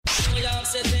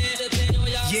For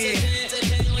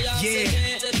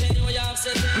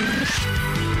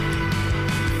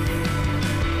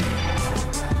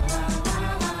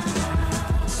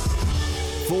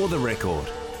the Record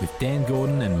with Dan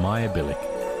Gordon and Maya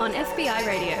Billick on FBI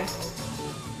Radio.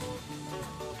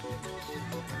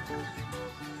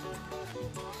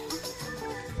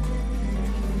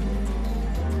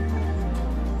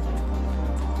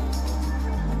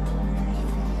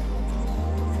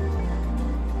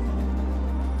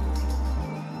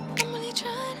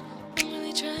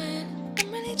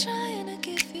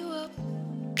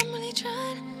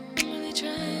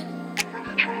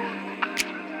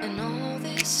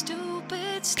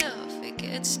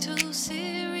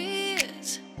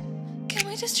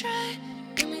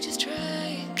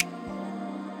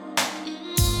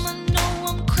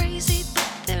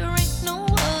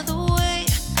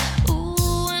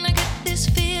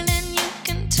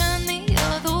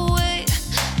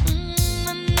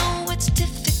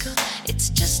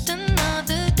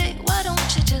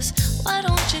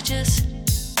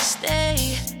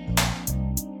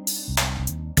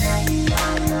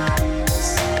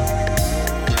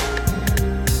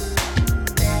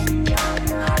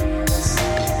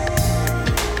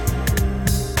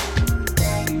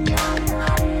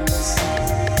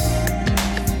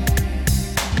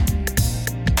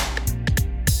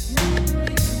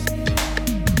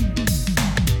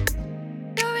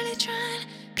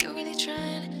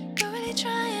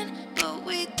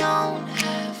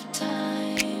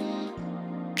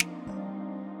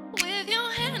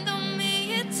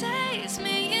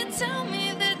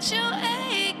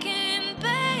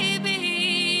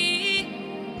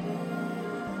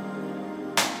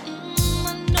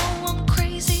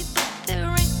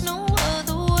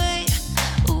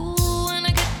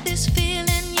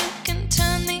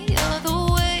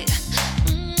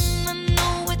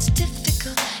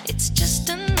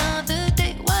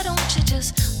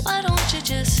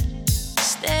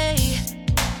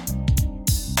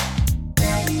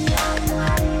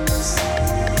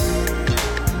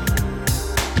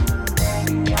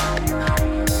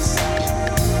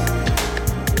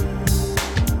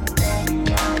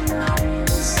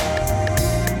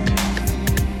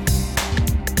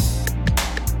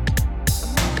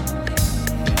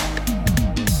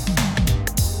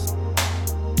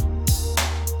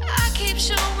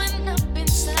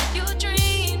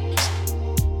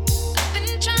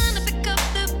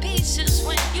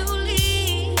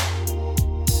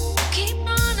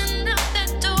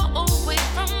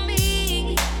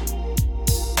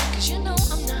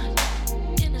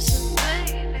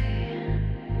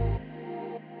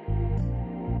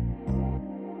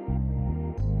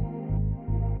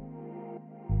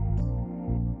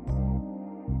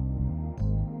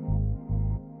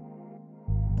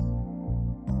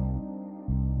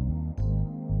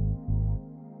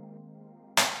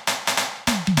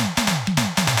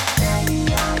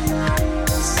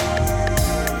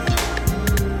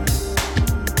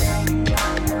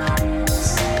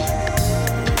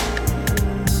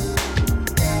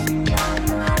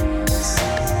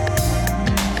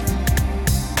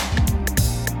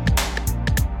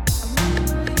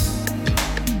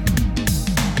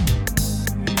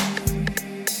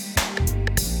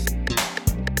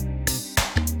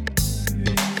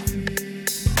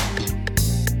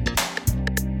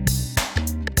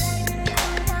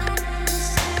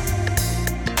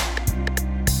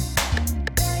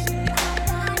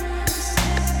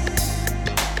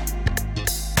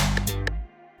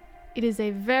 It is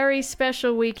a very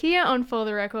special week here on For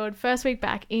the Record, first week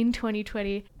back in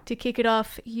 2020. To kick it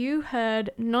off, you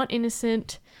heard Not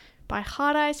Innocent by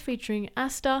Hearteye featuring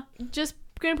Asta. Just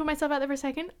going to put myself out there for a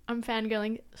second. I'm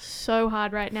fangirling so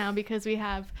hard right now because we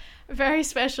have a very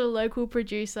special local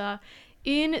producer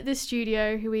in the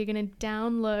studio who we're going to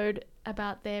download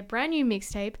about their brand new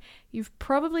mixtape. You've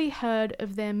probably heard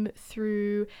of them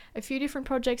through a few different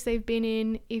projects they've been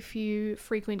in. If you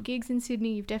frequent gigs in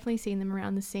Sydney, you've definitely seen them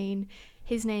around the scene.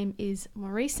 His name is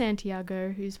Maurice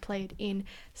Santiago, who's played in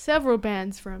several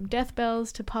bands from Death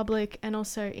Bells to Public and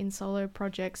also in solo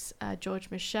projects,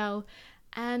 George Michelle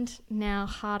and now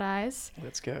Hearteye.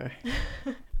 Let's go.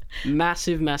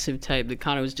 Massive tape that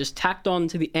kind of was just tacked on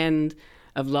to the end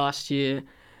of last year,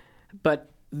 but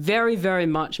very, very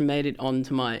much made it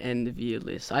onto my end of year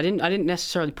list. I didn't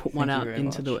necessarily put one out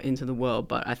into the world,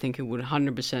 but I think it would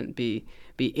 100% be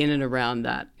in and around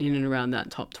that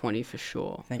top 20 for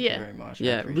sure. Thank you very much.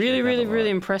 Yeah, really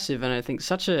impressive. And I think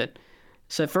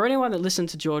so for anyone that listened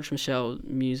to George Michelle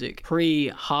music pre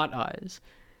Hearteye,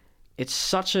 it's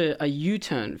such a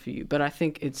U-turn for you. But I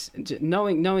think it's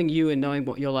knowing you and knowing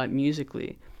what you're like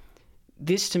musically,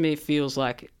 this to me feels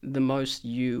like the most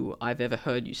you I've ever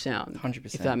heard you sound.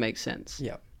 100%. If that makes sense.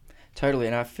 Yeah, totally.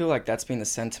 And I feel like that's been the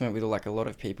sentiment with like a lot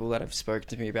of people that have spoken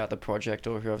to me about the project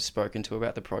or who I've spoken to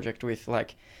about the project with,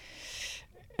 like,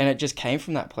 and it just came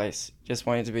from that place, just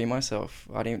wanting to be myself.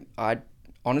 I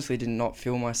honestly did not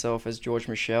feel myself as George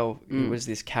Michel. It was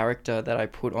this character that I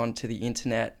put onto the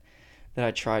internet that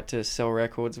I tried to sell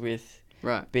records with,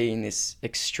 Right. being this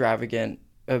extravagant,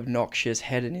 obnoxious,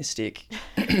 hedonistic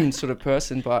sort of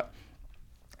person, but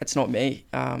it's not me.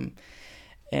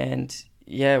 And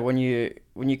yeah, when you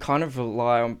kind of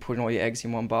rely on putting all your eggs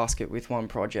in one basket with one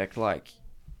project, like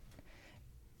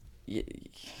you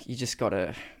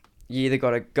either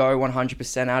gotta go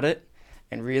 100% at it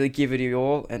and really give it your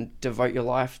all and devote your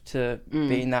life to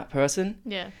being that person,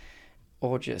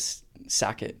 or just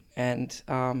sack it. And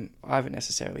I haven't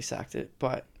necessarily sacked it,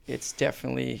 but it's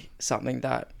definitely something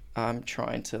that I'm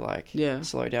trying to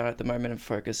slow down at the moment and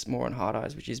focus more on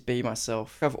Hearteye, which is be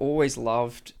myself. I've always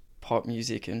loved pop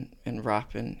music and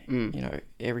rap and you know,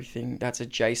 everything that's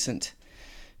adjacent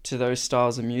to those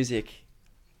styles of music.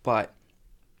 But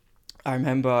I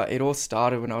remember it all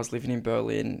started when I was living in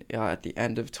Berlin at the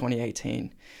end of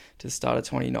 2018 to the start of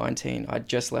 2019. I'd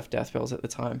just left Death Bells at the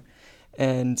time,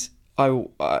 and I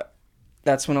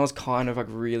that's when I was kind of like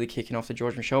really kicking off the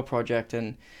George Michel project,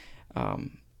 and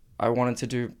I wanted to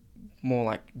do more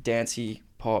like dancey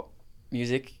pop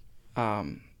music,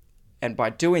 and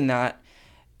by doing that,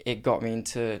 it got me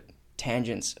into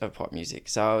tangents of pop music.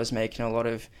 So I was making a lot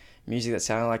of music that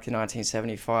sounded like the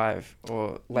 1975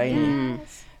 or Laney,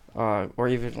 or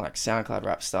even like SoundCloud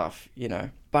rap stuff, you know.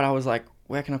 But I was like,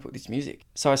 where can I put this music?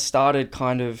 So I started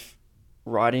kind of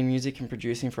writing music and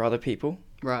producing for other people,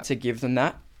 right, to give them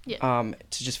that,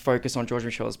 to just focus on George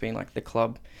Michel as being like the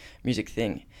club music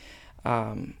thing.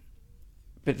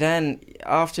 But then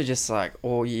after just like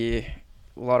all year,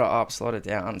 a lot of ups, a lot of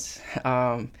downs,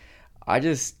 I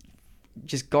just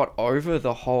got over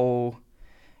the whole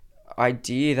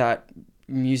idea that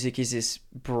music is this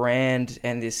brand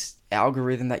and this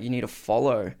algorithm that you need to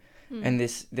follow, and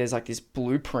there's like this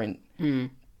blueprint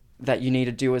that you need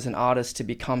to do as an artist to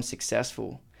become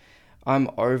successful.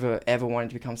 I'm over ever wanting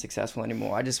to become successful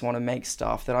anymore. I just want to make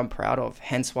stuff that I'm proud of.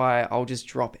 Hence why I'll just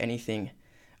drop anything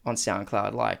on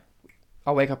SoundCloud. Like,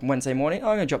 I'll wake up on Wednesday morning, I'm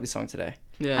going to drop this song today.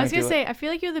 Yeah. I was going to say, I feel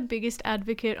like you're the biggest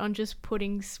advocate on just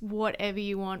putting whatever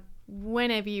you want,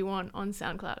 whenever you want on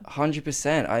SoundCloud.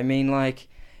 100%. I mean, like,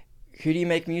 who do you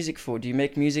make music for? Do you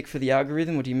make music for the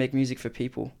algorithm, or do you make music for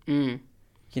people? You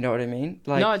know what I mean?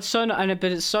 Like, no, it's so, but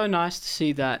it's so nice to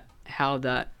see that, how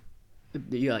that,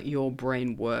 like, your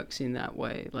brain works in that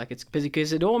way. Like, it's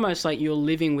because it almost like you're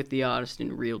living with the artist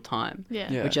in real time.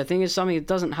 Yeah. Which I think is something that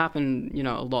doesn't happen, you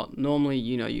know, a lot. Normally,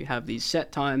 you know, you have these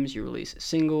set times, you release a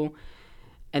single,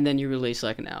 and then you release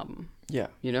like an album. Yeah.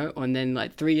 You know, and then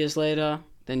like 3 years later,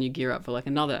 then you gear up for like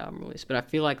another album release. But I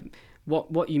feel like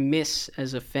what you miss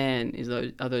as a fan is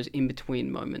those in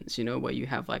between moments, you know, where you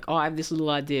have like, oh, I have this little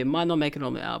idea, might not make it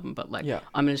on the album, but like,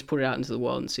 I'm gonna just put it out into the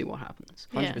world and see what happens.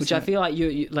 Yeah. Which I feel like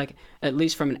you like, at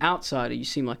least from an outsider, you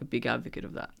seem like a big advocate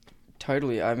of that.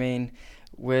 Totally. I mean,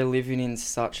 we're living in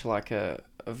such like a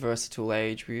versatile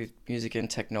age with music and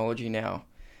technology now,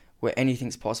 where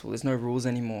anything's possible. There's no rules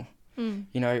anymore.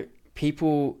 You know,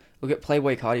 people look at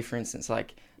Playboi Carti, for instance.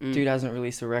 Like, dude hasn't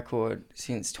released a record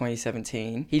since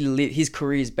 2017. His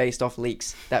career is based off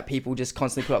leaks that people just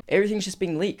constantly put up. Everything's just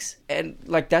being leaks. And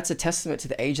like, that's a testament to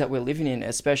the age that we're living in,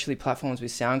 especially platforms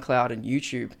with SoundCloud and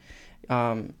YouTube.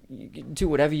 You can do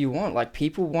whatever you want. Like,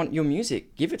 people want your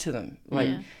music, give it to them.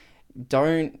 Like,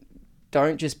 don't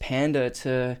just pander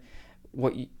to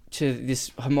to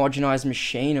this homogenized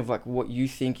machine of like what you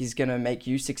think is going to make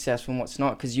you successful and what's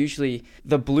not. Because usually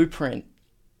the blueprint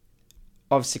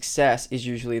of success is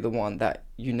usually the one that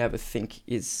you never think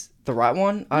is the right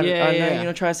one. I know, you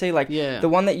know, trying to say, like, the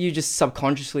one that you just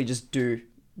subconsciously just do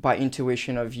by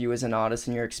intuition of you as an artist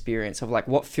and your experience of like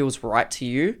what feels right to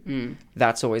you.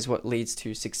 That's always what leads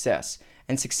to success.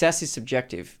 And success is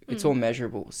subjective. It's all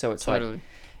measurable. So it's like,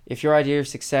 if your idea of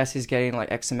success is getting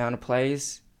like X amount of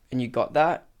plays and you got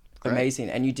that, amazing.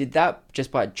 And you did that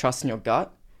just by trusting your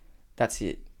gut, that's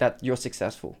it. That you're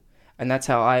successful. And that's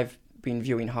how I've been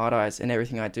viewing Hearteye and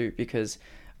everything I do, because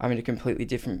I'm in a completely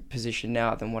different position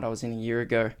now than what I was in a year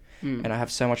ago. And I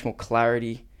have so much more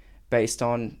clarity based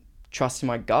on trusting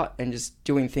my gut and just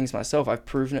doing things myself. I've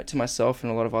proven it to myself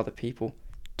and a lot of other people.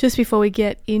 Just before we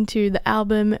get into the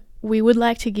album, we would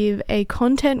like to give a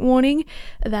content warning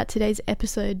that today's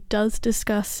episode does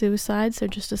discuss suicide, so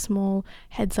just a small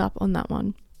heads up on that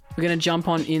one. we're going to jump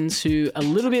on into a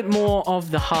little bit more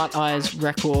of the Hearteye's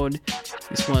record.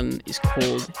 This one is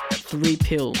called 3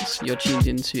 Pills. You're tuned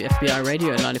into FBI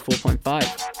Radio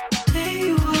 94.5.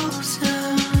 They walks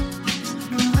down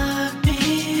and let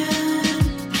me in.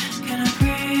 Can I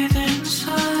breathe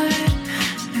inside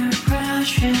your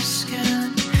precious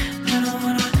skin? I don't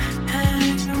wanna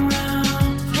hang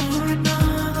around for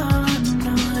another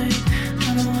night.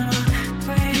 I don't wanna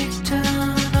break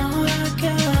down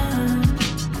again.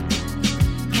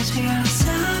 Guess we gotta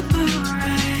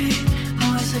separate.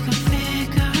 Always like a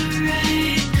figure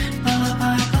eight.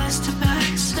 Lullaby bust to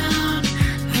back sound.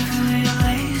 Hopefully it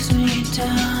lays me down.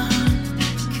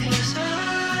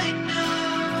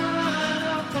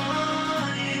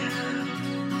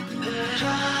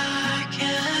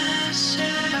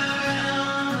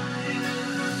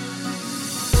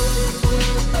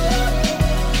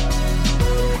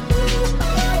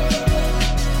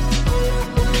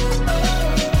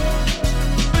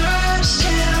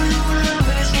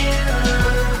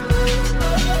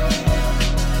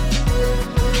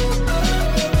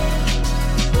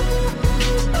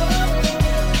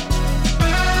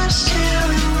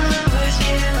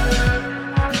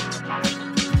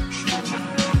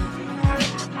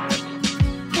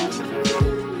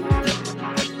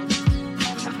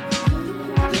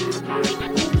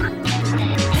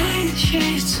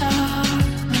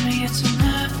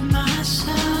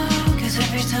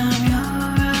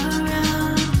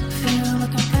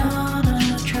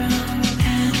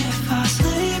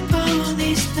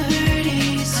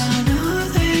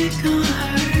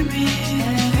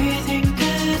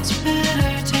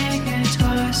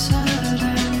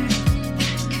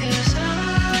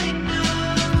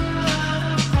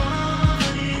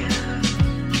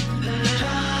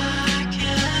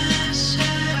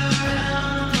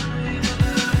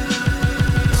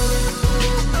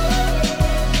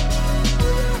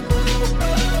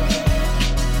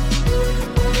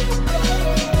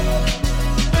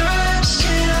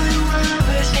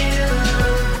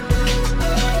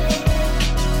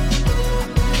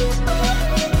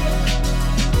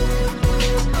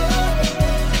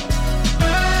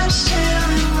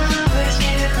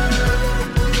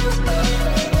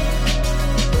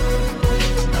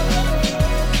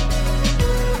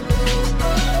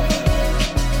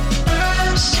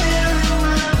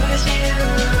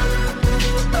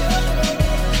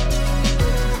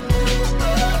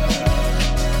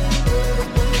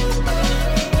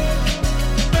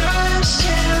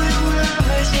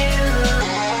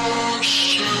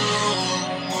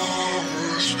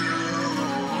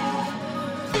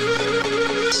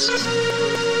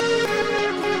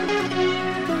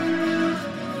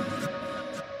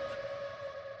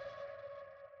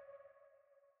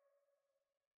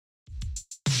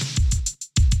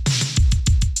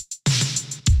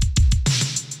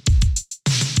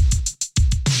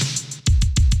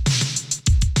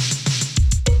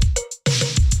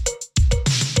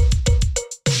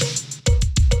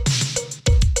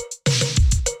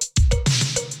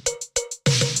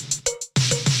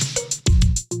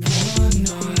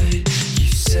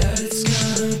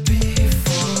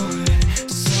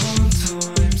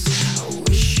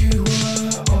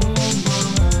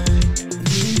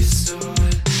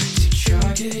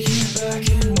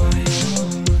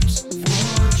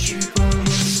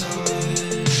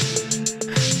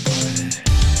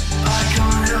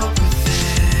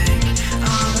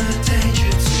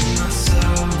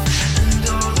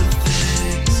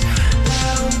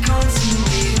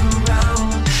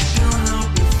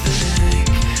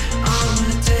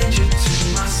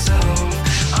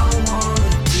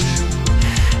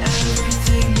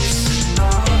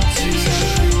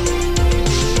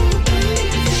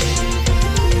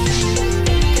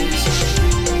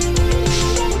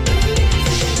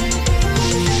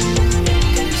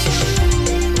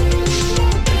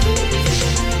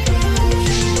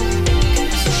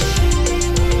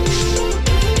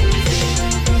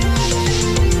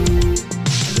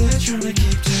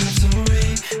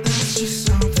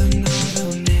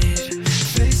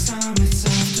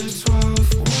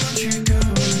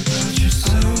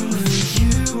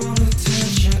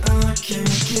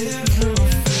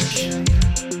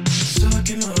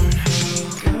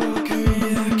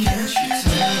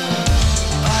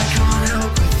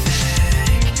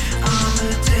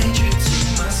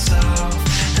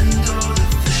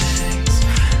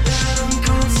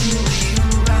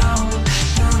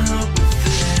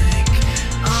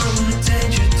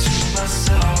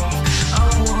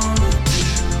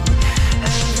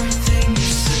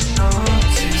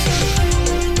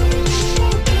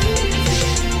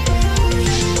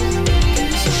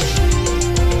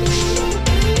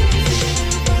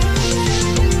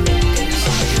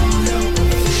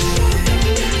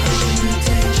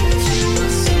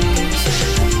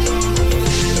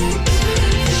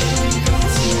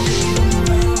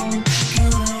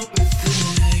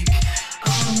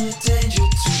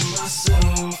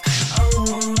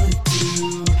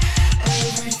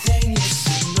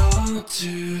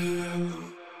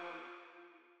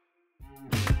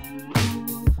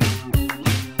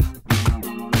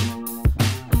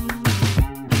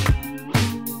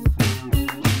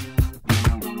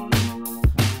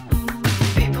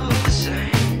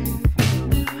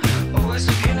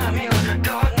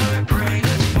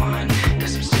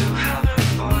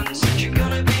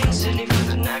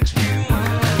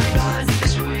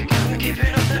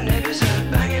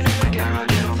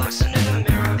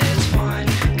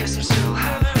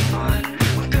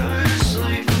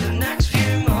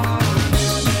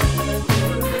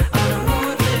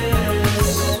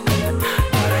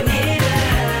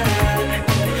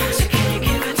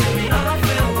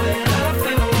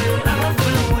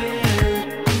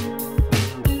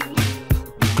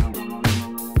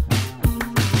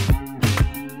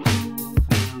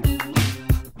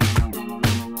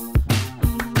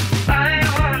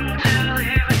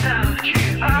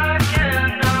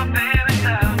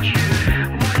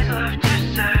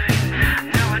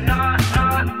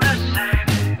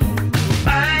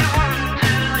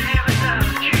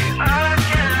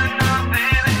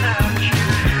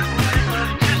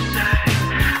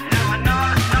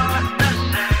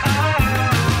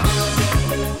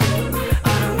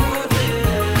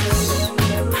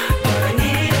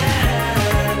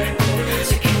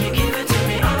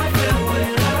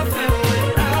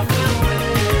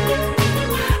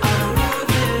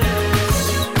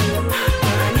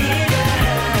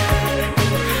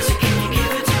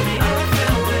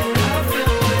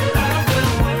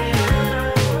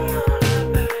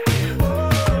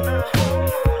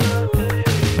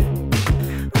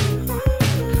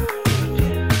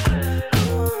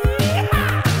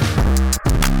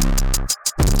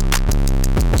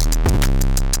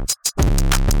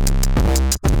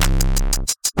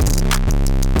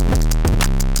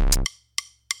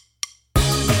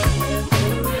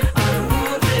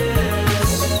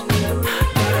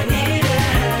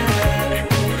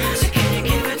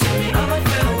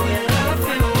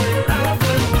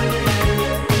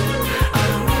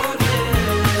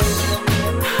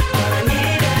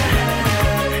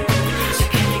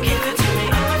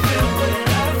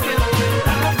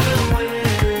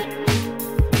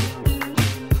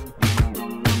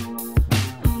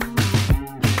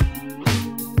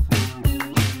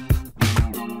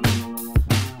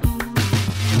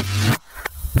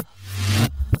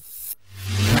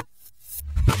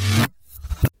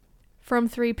 From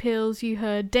 3 Pills, you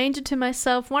heard Danger to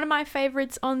Myself, one of my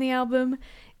favourites on the album,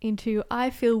 into I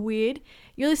Feel Weird.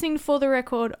 You're listening to For the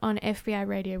Record on FBI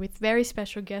Radio with very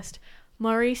special guest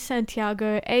Maurice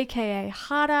Santiago, aka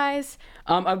Hearteye.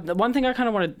 One thing I kind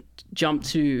of want to jump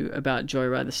to about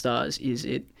Joyride the Stars is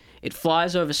it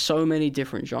flies over so many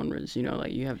different genres. You know,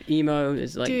 like you have emo,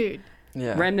 there's like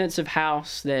remnants of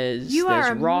house, there's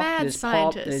rock, there's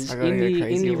pop, there's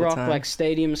indie rock, like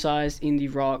stadium sized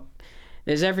indie rock.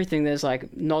 There's everything. There's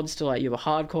like nods to like your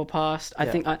hardcore past. I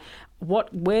think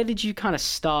where did you kind of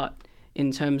start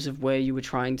in terms of where you were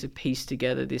trying to piece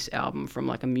together this album from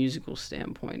like a musical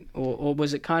standpoint, or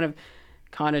was it kind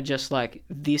of just like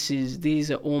these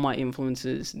are all my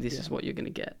influences, this is what you're gonna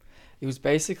get? It was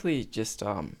basically just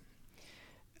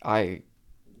I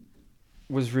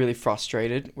was really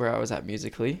frustrated where I was at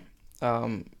musically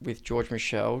with George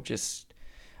Michel. Just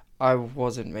I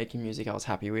wasn't making music I was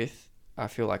happy with. I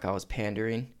feel like I was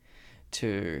pandering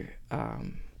to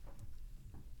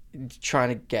trying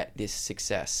to get this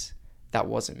success that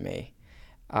wasn't me.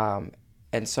 And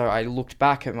so I looked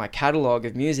back at my catalogue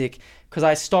of music because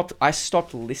I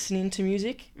stopped listening to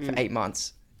music for 8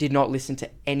 months. Did not listen to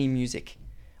any music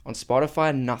on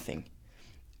Spotify, nothing.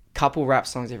 Couple rap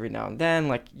songs every now and then,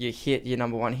 like you hit your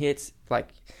number one hits, like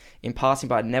in passing,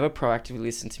 but I never proactively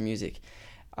listened to music.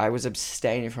 I was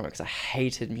abstaining from it because I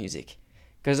hated music,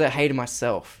 because I hated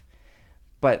myself.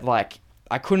 But like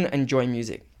I couldn't enjoy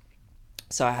music.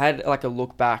 So I had like a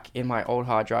look back in my old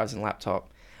hard drives and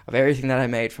laptop of everything that I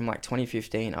made from like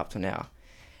 2015 up to now.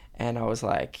 And I was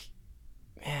like,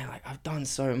 man, like I've done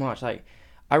so much. Like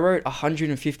I wrote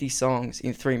 150 songs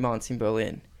in 3 months in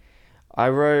Berlin.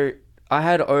 I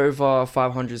had over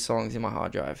 500 songs in my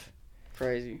hard drive.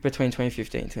 Crazy. Between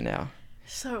 2015 to now.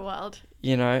 So wild.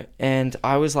 You know, and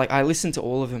I was like, I listened to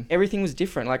all of them. Everything was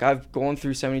different. Like I've gone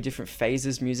through so many different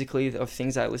phases musically of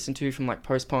things that I listened to, from like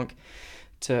post-punk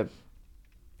to,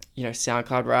 you know,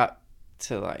 SoundCloud rap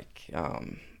to like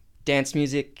dance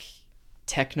music,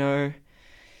 techno,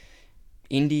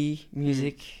 indie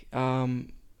music.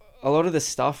 A lot of the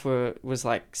stuff was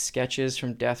like sketches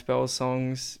from Death Bell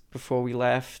songs before we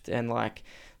left, and like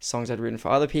songs I'd written for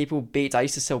other people. Beats. I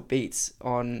used to sell beats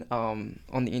on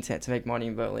the internet to make money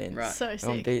in Berlin. Right. So sick.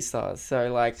 On BeatStars.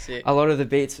 So like Sick. a lot of the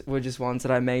beats were just ones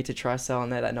that I made to try sell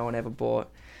on there that no one ever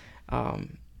bought.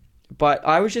 But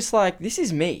I was just like, this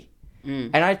is me.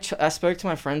 And I spoke to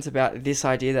my friends about this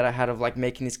idea that I had of like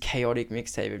making this chaotic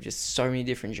mixtape of just so many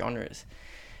different genres.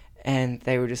 And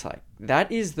they were just like,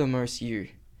 that is the most you.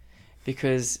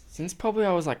 Because since probably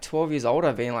I was like 12 years old,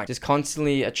 I've been like just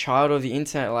constantly a child of the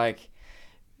internet, like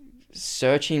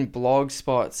searching blog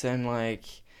spots and like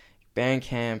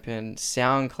Bandcamp and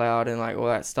SoundCloud and like all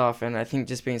that stuff. And I think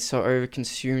just being so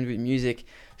over-consumed with music,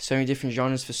 so many different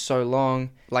genres for so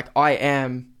long. Like I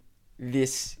am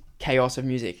this chaos of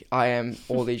music. I am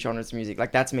all these genres of music.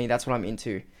 Like that's me. That's what I'm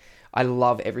into. I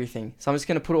love everything. So I'm just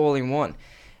going to put it all in one.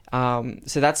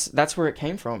 So that's where it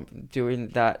came from, doing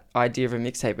that idea of a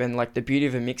mixtape. And like the beauty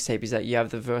of a mixtape is that you have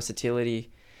the versatility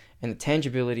and the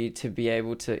tangibility to be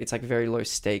able to, it's like very low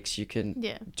stakes. You can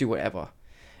do whatever.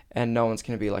 And no one's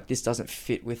going to be like, this doesn't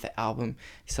fit with the album.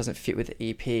 This doesn't fit with the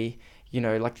EP. You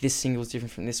know, like this single's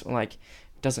different from this one. Like,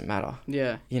 it doesn't matter.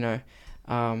 Yeah. You know?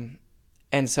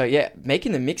 And so, yeah,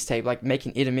 making the mixtape, like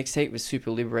making it a mixtape was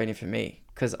super liberating for me,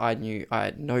 because I knew I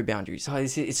had no boundaries. So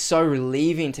it's so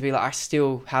relieving to be like, I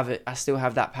still have it. I still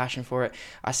have that passion for it.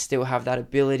 I still have that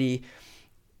ability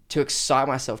to excite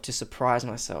myself, to surprise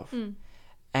myself.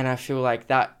 And I feel like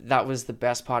that was the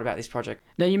best part about this project.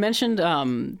 Now, you mentioned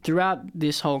throughout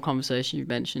this whole conversation, you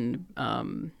mentioned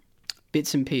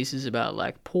bits and pieces about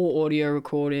like poor audio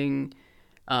recording,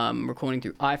 recording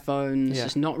through iPhones,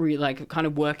 just not really like kind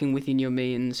of working within your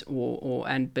means,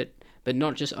 but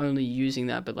not just only using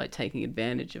that, but like taking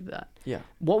advantage of that. Yeah.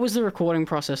 What was the recording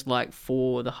process like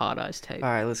for the Hearteye tape? All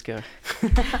right, let's go.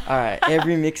 All right,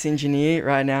 every mix engineer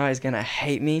right now is gonna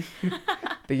hate me,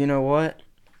 but you know what?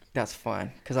 That's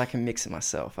fine, because I can mix it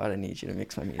myself. I don't need you to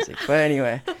mix my music. But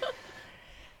anyway,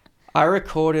 I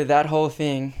recorded that whole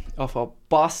thing off a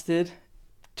busted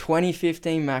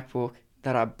 2015 MacBook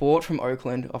that I bought from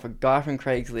Oakland off a guy from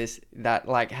Craigslist that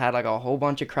like had like a whole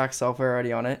bunch of crack software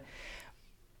already on it.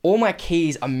 All my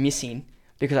keys are missing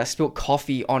because I spilled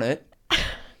coffee on it,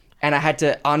 and I had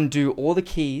to undo all the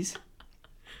keys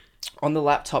on the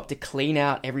laptop to clean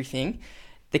out everything.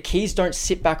 The keys don't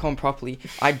sit back on properly.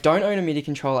 I don't own a MIDI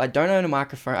controller. I don't own a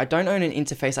microphone. I don't own an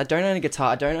interface. I don't own a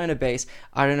guitar. I don't own a bass.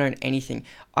 I don't own anything.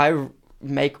 I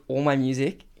make all my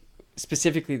music,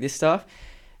 specifically this stuff,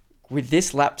 with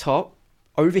this laptop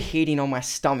overheating on my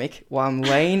stomach while I'm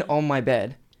laying on my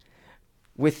bed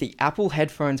with the Apple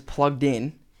headphones plugged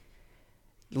in,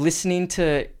 listening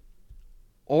to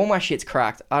all my shit's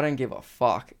cracked. I don't give a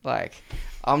fuck. Like,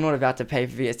 I'm not about to pay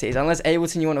for VSTs. Unless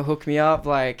Ableton, you want to hook me up,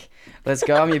 like, let's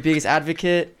go. I'm your biggest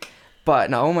advocate.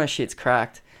 But no, all my shit's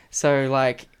cracked. So,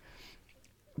 like,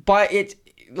 but it,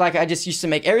 like, I just used to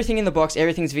make everything in the box.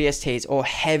 Everything's VSTs or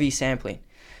heavy sampling.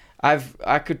 I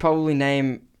could probably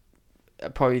name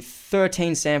probably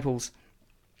 13 samples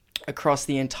across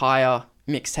the entire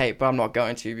mixtape, but I'm not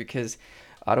going to because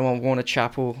I don't want Warner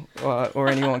Chappell or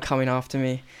anyone coming after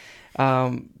me.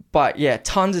 But yeah,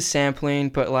 tons of sampling,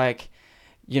 but like,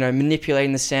 you know,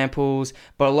 manipulating the samples,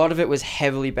 but a lot of it was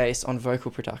heavily based on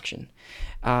vocal production.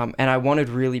 And I wanted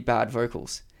really bad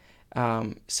vocals.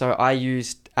 So I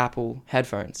used Apple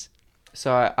headphones.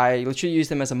 So I literally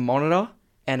used them as a monitor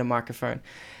and a microphone.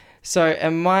 So,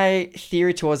 and my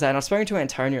theory towards that, and I've spoken to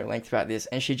Antonia at length about this,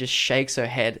 and she just shakes her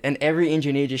head, and every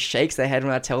engineer just shakes their head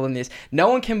when I tell them this. No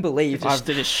one can believe they're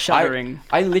just shuddering.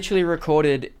 I literally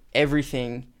recorded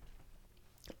everything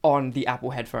on the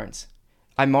Apple headphones.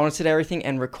 I monitored everything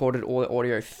and recorded all the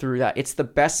audio through that. It's the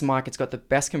best mic. It's got the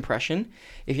best compression.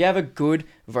 If you have a good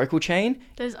vocal chain,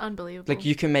 that is unbelievable. Like,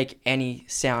 you can make any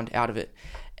sound out of it.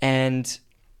 And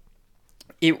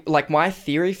it, like, my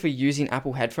theory for using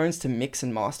Apple headphones to mix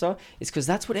and master is because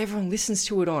that's what everyone listens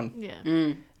to it on.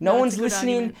 Yeah. No one's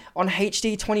listening on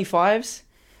HD 25s.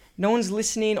 No one's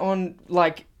listening on,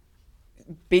 like,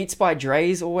 Beats by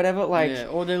Dre's or whatever. Like, yeah,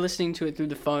 or they're listening to it through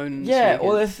the phone. Yeah,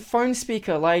 or the phone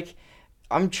speaker. Like,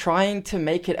 I'm trying to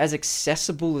make it as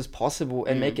accessible as possible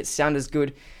and make it sound as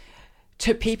good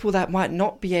to people that might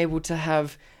not be able to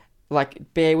have,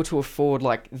 like, be able to afford,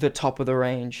 like, the top of the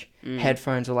range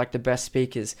headphones or, like, the best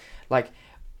speakers. Like,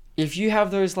 if you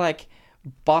have those, like,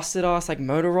 busted ass, like,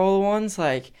 Motorola ones,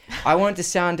 like, I want it to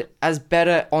sound as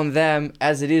better on them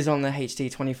as it is on the HD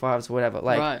 25s or whatever.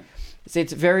 Like, right.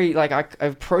 It's very, like, I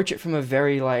approach it from a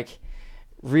very, like,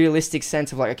 realistic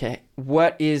sense of, like, okay,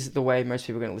 what is the way most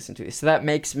people are going to listen to this? So that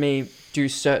makes me do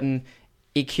certain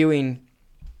EQing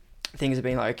things of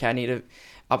being like, okay, I need to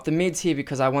up the mids here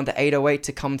because I want the 808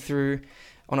 to come through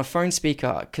on a phone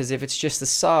speaker. Because if it's just the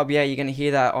sub, yeah, you're going to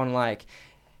hear that on, like,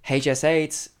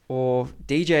 HS8s or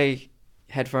DJ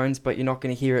headphones, but you're not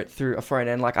going to hear it through a phone.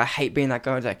 And, like, I hate being that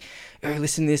guy who's like, oh,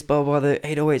 listen to this, blah, blah, the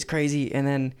 808's crazy. And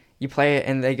then you play it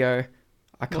and they go,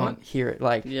 I can't hear it.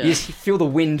 Like, you just feel the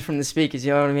wind from the speakers,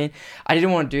 you know what I mean? I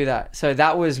didn't want to do that. So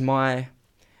that was my,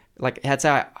 like, that's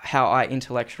how I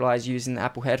intellectualized using the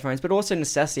Apple headphones, but also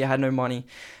necessity. I had no money.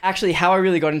 Actually, how I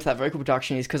really got into that vocal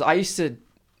production is because I used to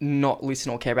not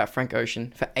listen or care about Frank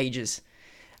Ocean for ages.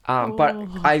 But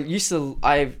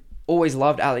I've always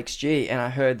loved Alex G, and I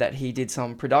heard that he did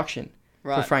some production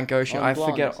for Frank Ocean. On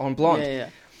Blonde. Forget, on Blonde. Yeah.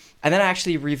 And then I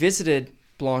actually revisited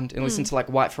Blonde and listened to, like,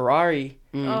 White Ferrari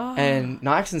and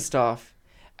Nikes and stuff.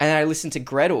 And then I listened to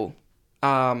Gretel.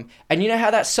 And you know how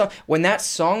that song, when that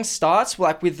song starts,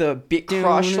 like, with the bit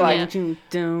crush, like,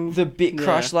 the bit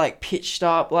crush, like, pitched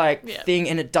up, like, thing,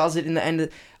 and it does it in the end.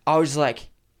 I was like,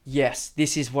 yes,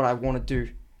 this is what I want to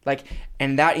do. Like,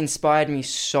 and that inspired me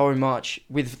so much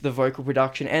with the vocal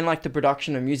production and, like, the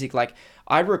production of music. Like,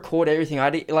 I'd record everything. I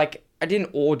didn't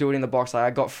all do it in the box. Like,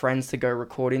 I got friends to go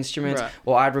record instruments,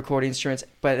 or I'd record instruments,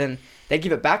 but then they'd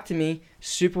give it back to me,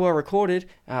 super well recorded,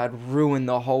 and I'd ruin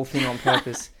the whole thing on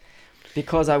purpose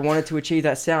because I wanted to achieve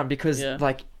that sound. Because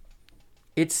like,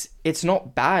 it's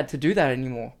not bad to do that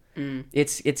anymore.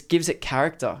 It gives it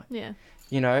character. Yeah.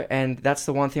 You know, and that's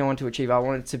the one thing I wanted to achieve. I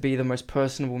wanted it to be the most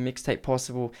personable mixtape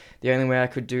possible. The only way I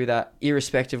could do that,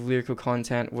 irrespective of lyrical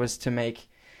content, was to make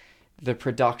the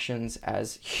productions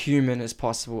as human as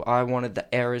possible. I wanted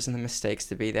the errors and the mistakes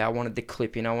to be there. I wanted the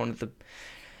clipping. I wanted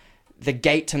the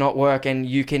gate to not work, and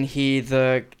you can hear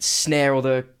the snare or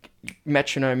the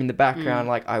metronome in the background.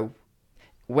 Like,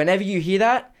 whenever you hear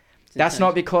that, that's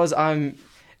not because I'm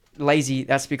lazy.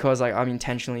 That's because, like, I'm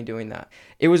intentionally doing that.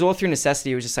 It was all through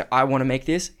necessity. It was just like, I want to make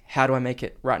this. How do I make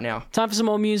it right now? Time for some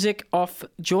more music off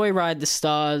Joyride the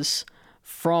Stars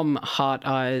from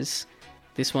Hearteye.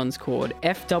 This one's called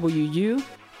FWU,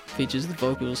 features the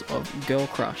vocals of Girl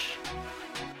Crush.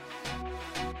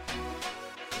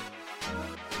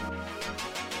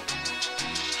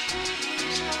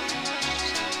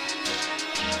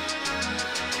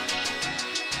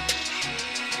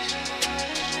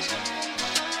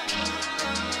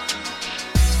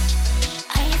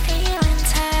 Are you feeling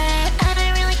tired? I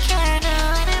don't really care, no,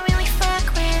 and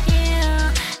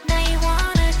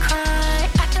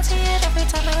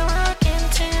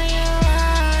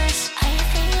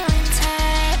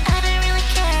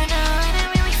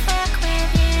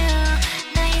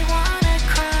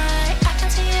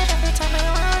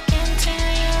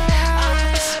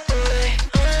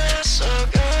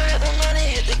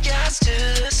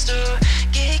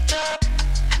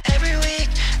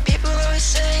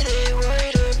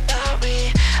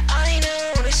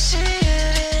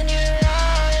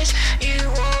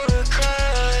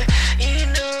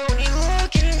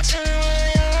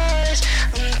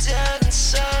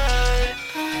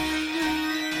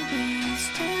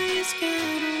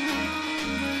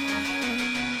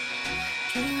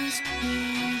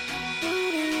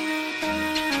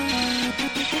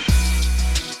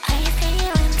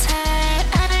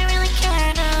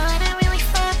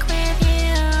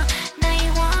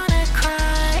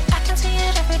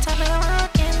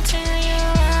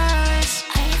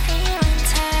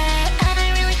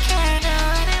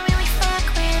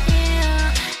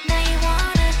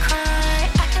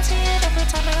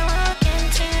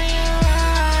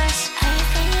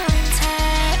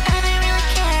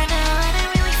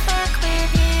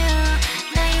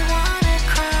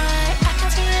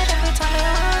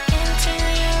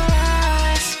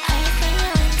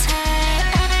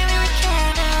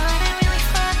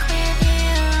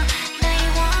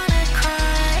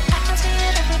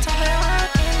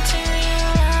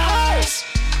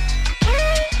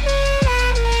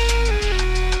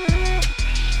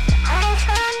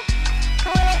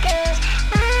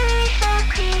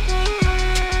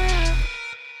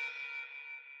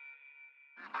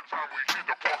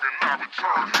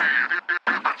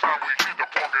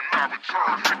Hold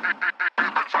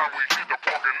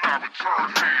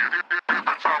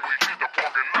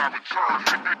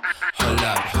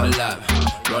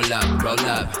up, roll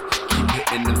up. Keep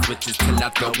hitting them switches till I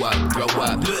throw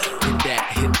up.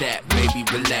 Hit that, baby,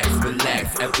 relax.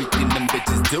 Everything them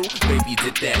bitches do, baby,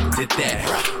 did that.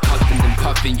 Huffing and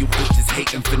puffing, you bitches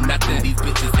hating for nothing. These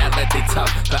bitches act like they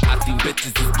tough, but I think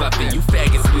bitches is bluffing. You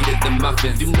faggots sweeter than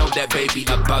muffins, you know that baby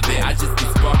above it. I just be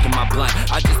sparking my blunt,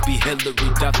 I just be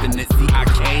Hillary duffing it. See, I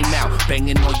came out,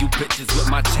 banging on you bitches with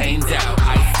my chains out.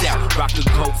 Iced out, rock a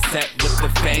gold set with the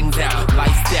fangs out.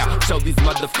 Lifed out, show these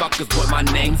motherfuckers what my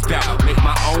name's bout. Make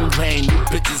my own lane, you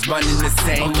bitches running the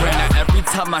same route. Now every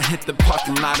time I hit the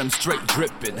parking lot, I'm straight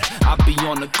dripping. I be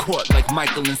on the court like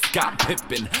Michael and Scott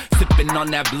Pippen, sipping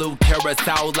on that blue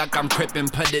curacao like I'm crippin'.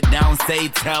 Put it down, say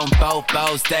town,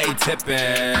 fofo, stay tippin'.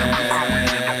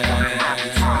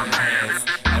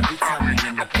 Every time we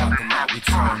in the parking lot, we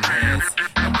turn heads.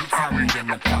 Every time we in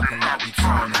the parking lot, we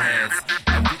turn heads.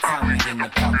 Every time we in the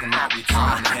parking lot, we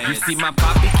turn heads. You see my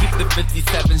poppy keep the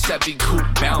 57 Chevy coupe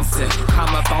bouncing.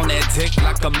 Climb up on that dick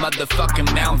like a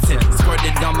motherfucking mountain.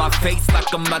 Squirted on my face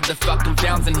like a motherfucking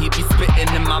fountain. He be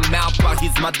spitting in my mouth while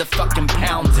he's motherfucking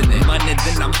pounding it. Money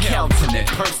then I'm counting it.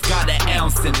 Purse got an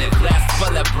ounce in it. Glass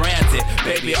full of branded.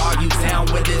 Baby, are you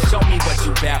down with it? Show me what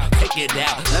you bout. Take it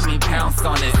out. Let me pounce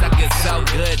on it. Suck it so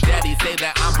good. Daddy say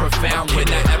that I'm profound with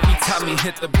it. Every time he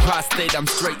hit the prostate, I'm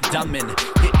straight dumbin'.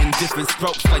 Hitting different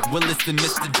strokes like Willis and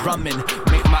Mr. Drummond.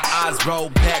 Make my eyes roll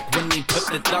back when he put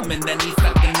the thumb in. Then he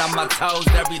sucking on my toes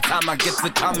every time I get to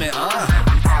coming.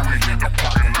 Every time we in the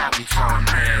parking lot, we turn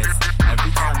heads.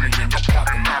 Every time we in the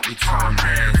parking lot, we turn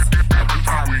heads. Every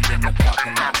time we in the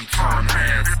parking lot, we turn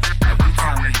heads. Every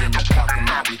time we in the parking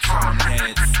lot, we turn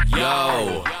heads.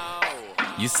 Yo,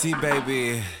 you see,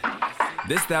 baby,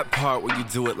 this that part where you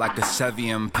do it like a Chevy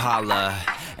Impala,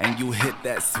 and you hit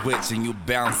that switch and you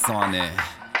bounce on it.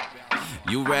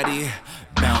 You ready?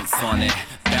 Bounce on it,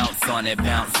 bounce on it,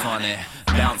 bounce on it,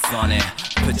 bounce on it.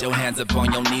 Put your hands up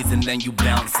on your knees and then you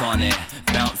bounce on it.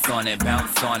 Bounce on it,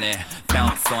 bounce on it,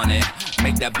 bounce on it.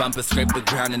 Make that bumper scrape the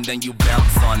ground and then you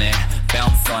bounce on it.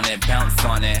 Bounce on it, bounce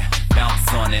on it,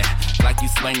 bounce on it. Like you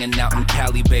swinging out in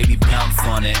Cali, baby, bounce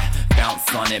on it.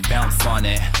 Bounce on it, bounce on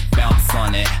it, bounce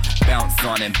on it, bounce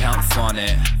on it, bounce on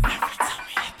it. Every time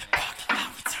we hit the parking lot,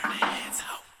 we turn our heads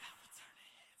out.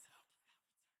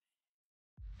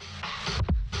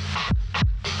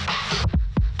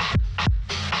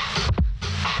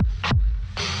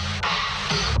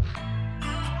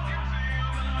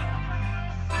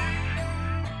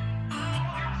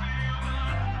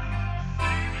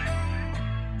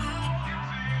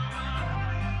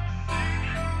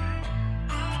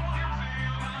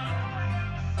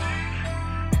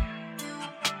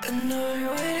 I know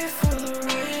you're waiting for the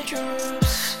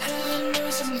raindrops. Heaven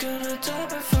knows I'm gonna die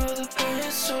before the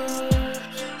pain stops.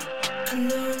 I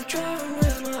know I'm driving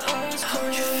with my eyes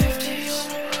closed. 150 on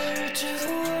the way to the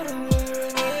water where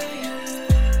I lay you.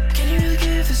 Can you really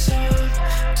give this up?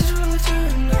 Did all I do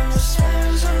now?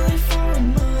 Smiles only for a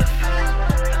month.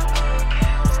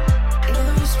 No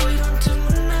sweet until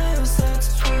my nails, that's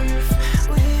proof.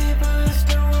 We both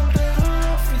know I'm better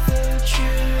off without you.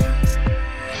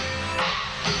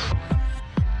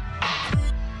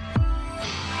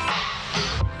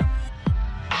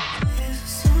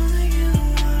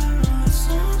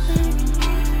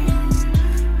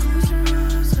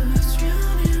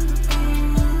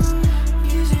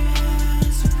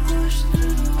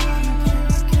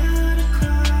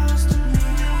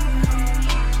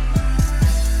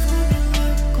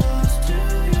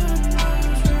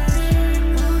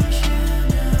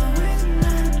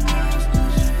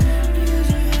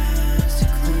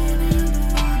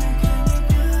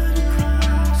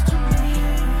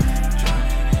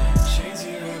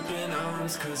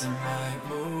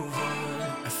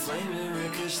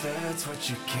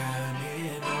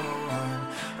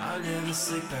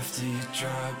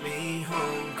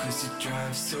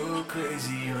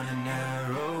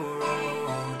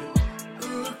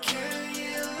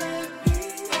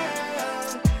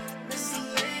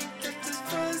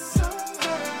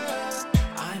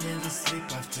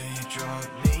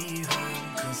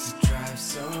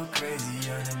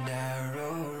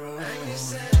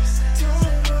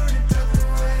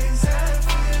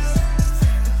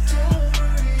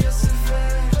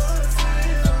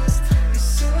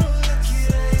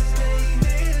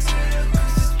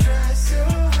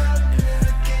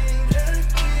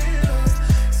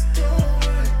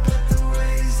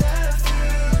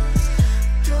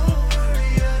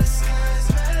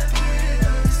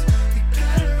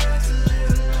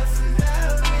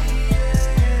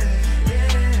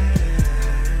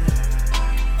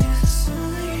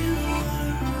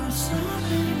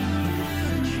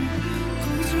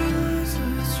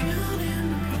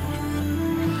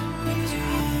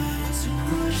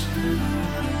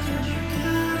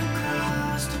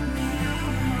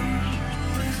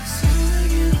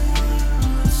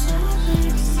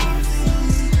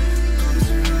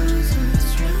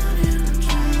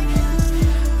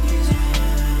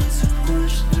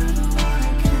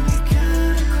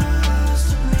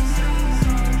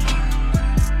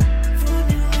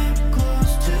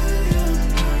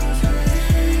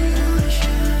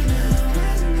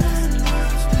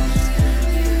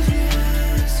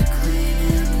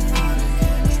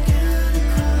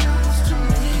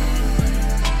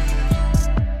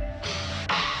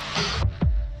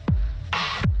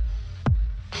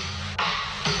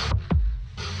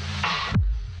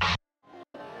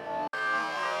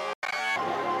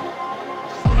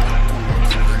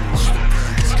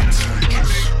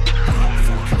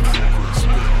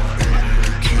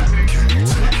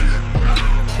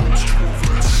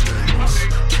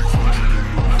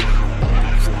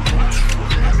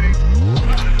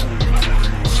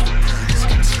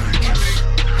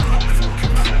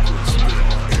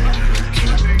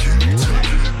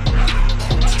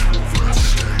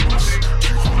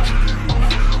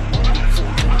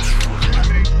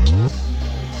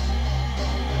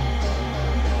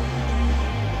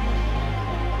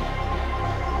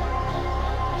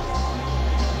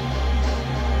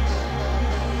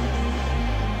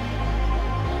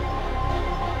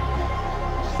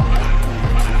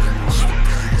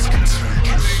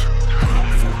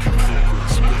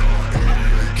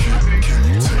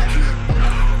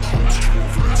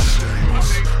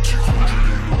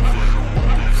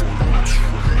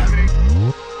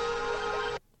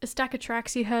 stack of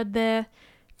tracks you heard there.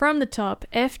 From the top,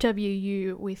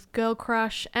 FWU with Girl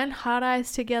Crush and Hearteye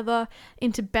together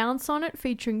into Bounce On It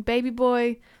featuring Baby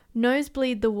Boy,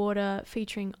 Nosebleed the Water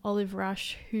featuring Olive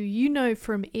Rush, who you know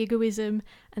from Egoism,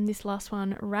 and this last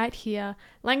one right here,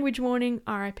 Language Warning,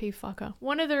 R.I.P. Fucker.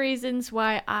 One of the reasons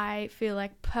why I feel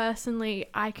like personally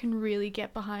I can really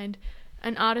get behind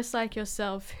an artist like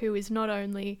yourself who is not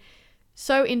only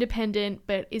so independent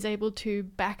but is able to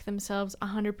back themselves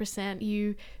 100%.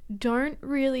 You don't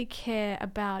really care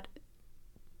about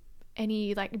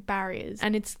any like barriers,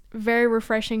 and it's very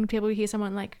refreshing to be able to hear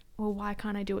someone like, well, why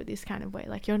can't I do it this kind of way?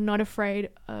 Like, you're not afraid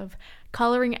of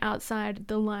coloring outside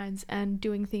the lines and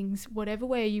doing things whatever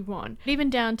way you want. Even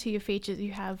down to your features,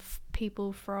 you have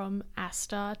people from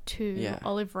Asta to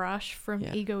Olive Rush, from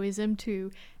Egoism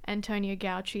to Antonio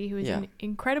Gauchi, who is an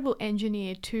incredible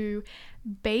engineer, to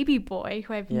Baby Boy,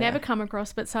 who I've never come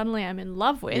across but suddenly I'm in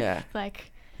love with. Yeah.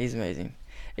 Like, he's amazing.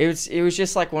 It was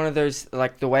just like one of those,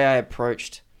 like the way I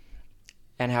approached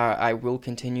and how I will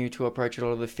continue to approach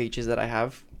all of the features that I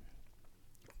have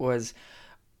was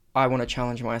I want to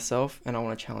challenge myself and I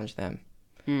want to challenge them.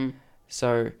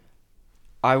 So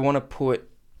I want to put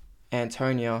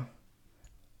Antonia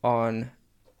on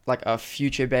like a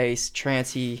future-based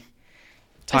trancey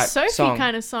type a Sophie song,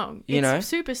 kind of song. You know?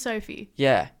 Super Sophie.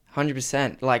 Yeah,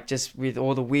 100%. Like just with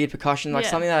all the weird percussion, like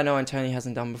something that I know Antonia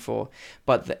hasn't done before.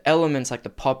 But the elements, like the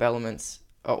pop elements,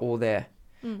 are all there.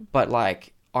 But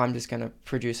like I'm just gonna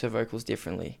produce her vocals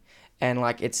differently, and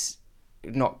like it's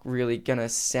not really gonna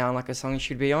sound like a song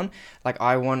should be on. Like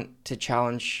I want to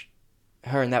challenge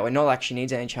her in that way. Not like she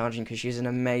needs any challenging, because she's an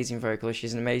amazing vocalist,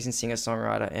 she's an amazing singer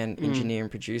songwriter and engineer and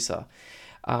producer,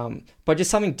 but just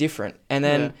something different. And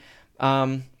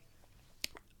then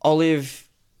Olive,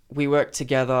 we worked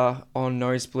together on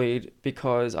Nosebleed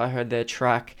because I heard their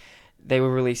track. They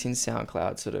were releasing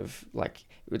SoundCloud, sort of like,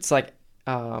 it's like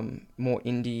more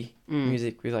indie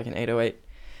music with like an 808,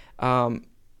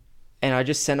 and I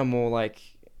just sent a more like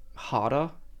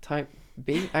harder type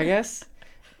beat, I guess,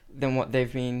 than what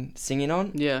they've been singing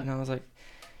on. And I was like,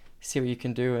 see what you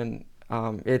can do. And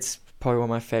it's probably one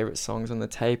of my favorite songs on the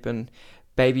tape. And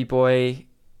Baby Boy,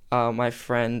 my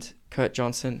friend Kurt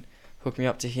Johnson hooked me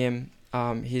up to him.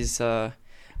 He's a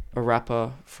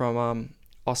rapper from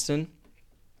Austin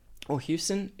or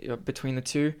Houston, between the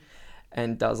two,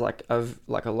 and does like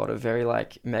a lot of very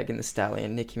like Megan Thee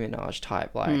Stallion, Nicki Minaj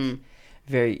type, like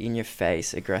very in your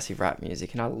face aggressive rap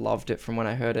music. And I loved it from when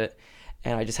I heard it.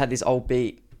 And I just had this old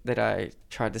beat that I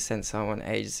tried to send someone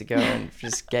ages ago and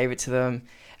just gave it to them.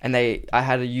 And I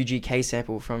had a UGK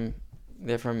sample from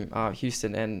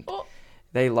Houston, and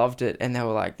they loved it. And they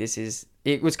were like,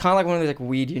 it was kind of like one of those like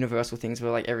weird universal things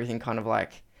where like everything kind of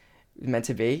like meant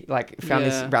to be. Like found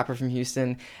this rapper from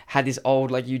Houston, had this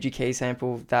old like UGK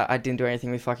sample that I didn't do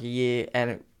anything with for like a year,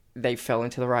 and they fell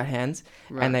into the right hands.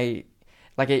 And they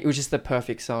like, it was just the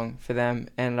perfect song for them.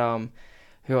 And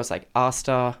who else, like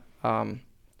Asta,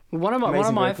 one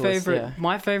of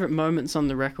my favorite moments on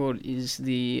the record is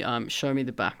the "Show Me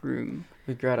the Back Room"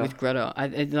 with Greta. I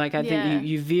think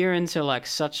you veer into like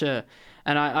such a,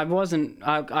 and I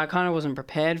kind of wasn't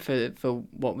prepared for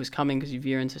what was coming, because you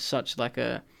veer into such like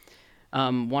a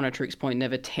One Tricks Point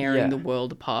Never tearing the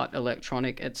world apart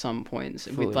electronic at some points.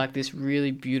 Fully. With like this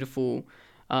really beautiful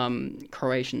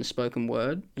Croatian spoken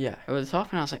word over the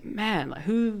top, and I was like, man, like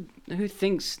who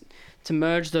thinks to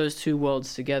merge those two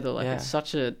worlds together? Like it's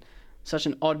such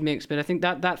an odd mix. But I think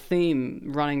that theme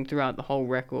running throughout the whole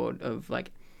record of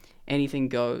like anything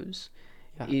goes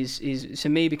is to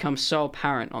me becomes so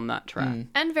apparent on that track.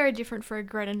 And very different for a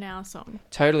Greta Now song.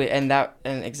 Totally. And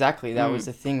exactly that was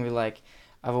the thing with like,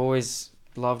 I've always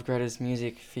loved Greta's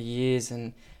music for years,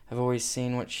 and I've always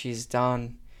seen what she's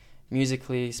done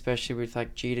musically, especially with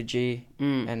like G to G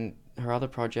and her other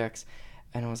projects.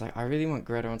 And I was like, I really want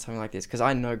Greta on something like this, because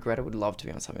I know Greta would love to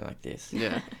be on something like this.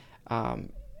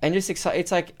 And just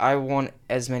it's like, I want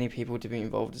as many people to be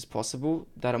involved as possible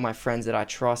that are my friends that I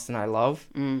trust and I love.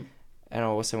 And I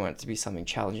also want it to be something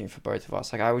challenging for both of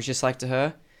us. Like, I was just like to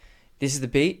her, this is the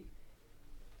beat,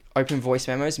 open voice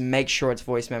memos, make sure it's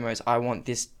voice memos. I want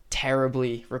this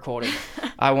terribly recorded.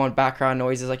 I want background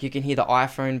noises, like you can hear the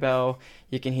iPhone bell,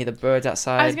 you can hear the birds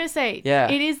outside. I was gonna say,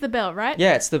 it is the bell, right?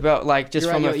 Yeah, it's the bell, like just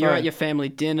from the phone. You're at your family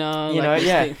dinner, you know.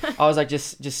 I was like,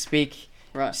 just speak,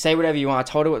 say whatever you want. I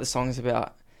told her what the song's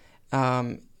about,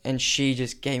 and she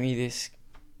just gave me this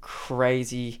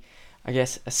crazy, I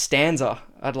guess, a stanza,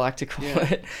 I'd like to call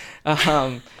it.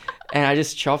 And I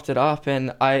just chopped it up,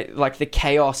 and I like the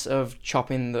chaos of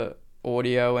chopping the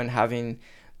audio and having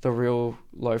the real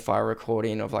lo-fi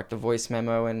recording of like the voice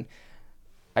memo, and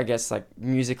I guess like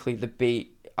musically the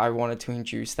beat, I wanted to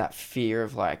induce that fear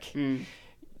of like,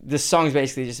 the song's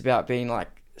basically just about being like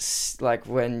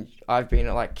when I've been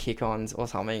at like kick-ons or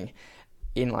something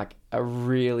in like a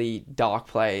really dark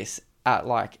place at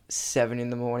like 7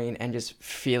 a.m. and just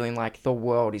feeling like the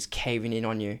world is caving in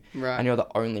on you, Right. and you're the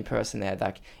only person there,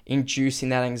 like inducing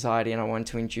that anxiety, and I wanted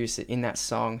to induce it in that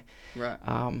song. Right.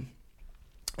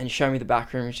 And Show Me the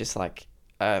Back Room is just like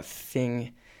a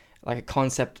thing, like a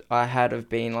concept I had of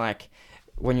being like,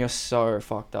 when you're so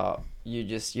fucked up,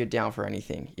 you're down for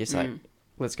anything. It's like,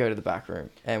 let's go to the back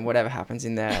room, and whatever happens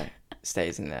in there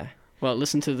stays in there. Well,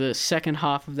 listen to the second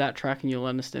half of that track and you'll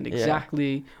understand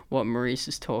exactly what Maurice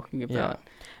is talking about.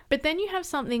 Yeah. But then you have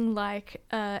something like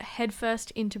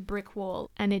Headfirst into Brick Wall,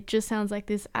 and it just sounds like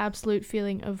this absolute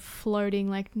feeling of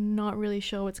floating, like not really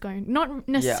sure what's going, not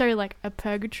necessarily like a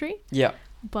purgatory, Yeah.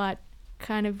 but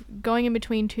kind of going in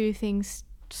between two things,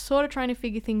 sort of trying to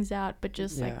figure things out, but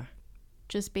just like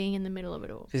just being in the middle of it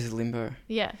all. This is limbo.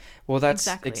 Yeah. Well, that's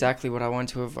exactly what I want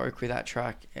to evoke with that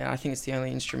track. And I think it's the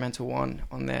only instrumental one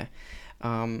on there.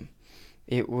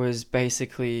 It was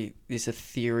basically this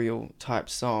ethereal type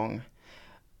song.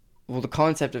 Well, the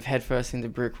concept of Headfirst into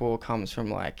Brick Wall comes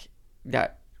from like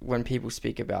that, when people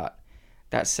speak about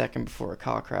that second before a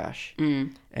car crash.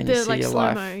 And The, you see like, your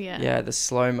slow-mo, life. yeah. Yeah, the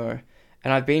slow-mo.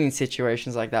 And I've been in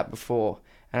situations like that before.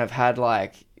 And I've had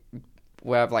like,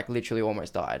 where I've like literally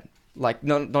almost died. Like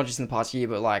not just in the past year,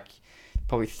 but like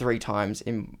probably 3 times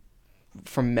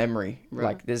from memory. Right.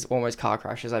 Like there's almost car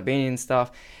crashes I've been in and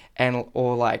stuff, and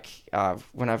or like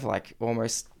when I've like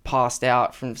almost passed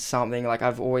out from something. Like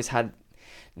I've always had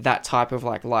that type of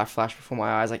like life flash before my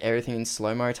eyes, like everything in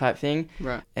slow-mo type thing.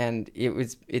 Right. And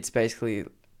it's basically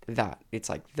that. It's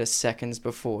like the seconds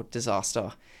before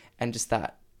disaster, and just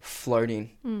that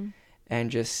floating, and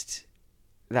just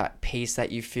that peace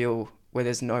that you feel where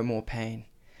there's no more pain.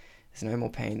 There's no more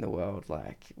pain in the world.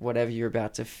 Like, whatever you're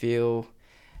about to feel,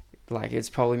 like, it's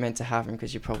probably meant to happen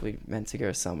because you're probably meant to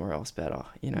go somewhere else better,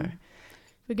 you know?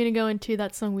 We're going to go into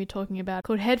that song we're talking about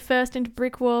called Headfirst into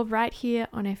Brick Wall right here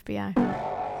on FBI.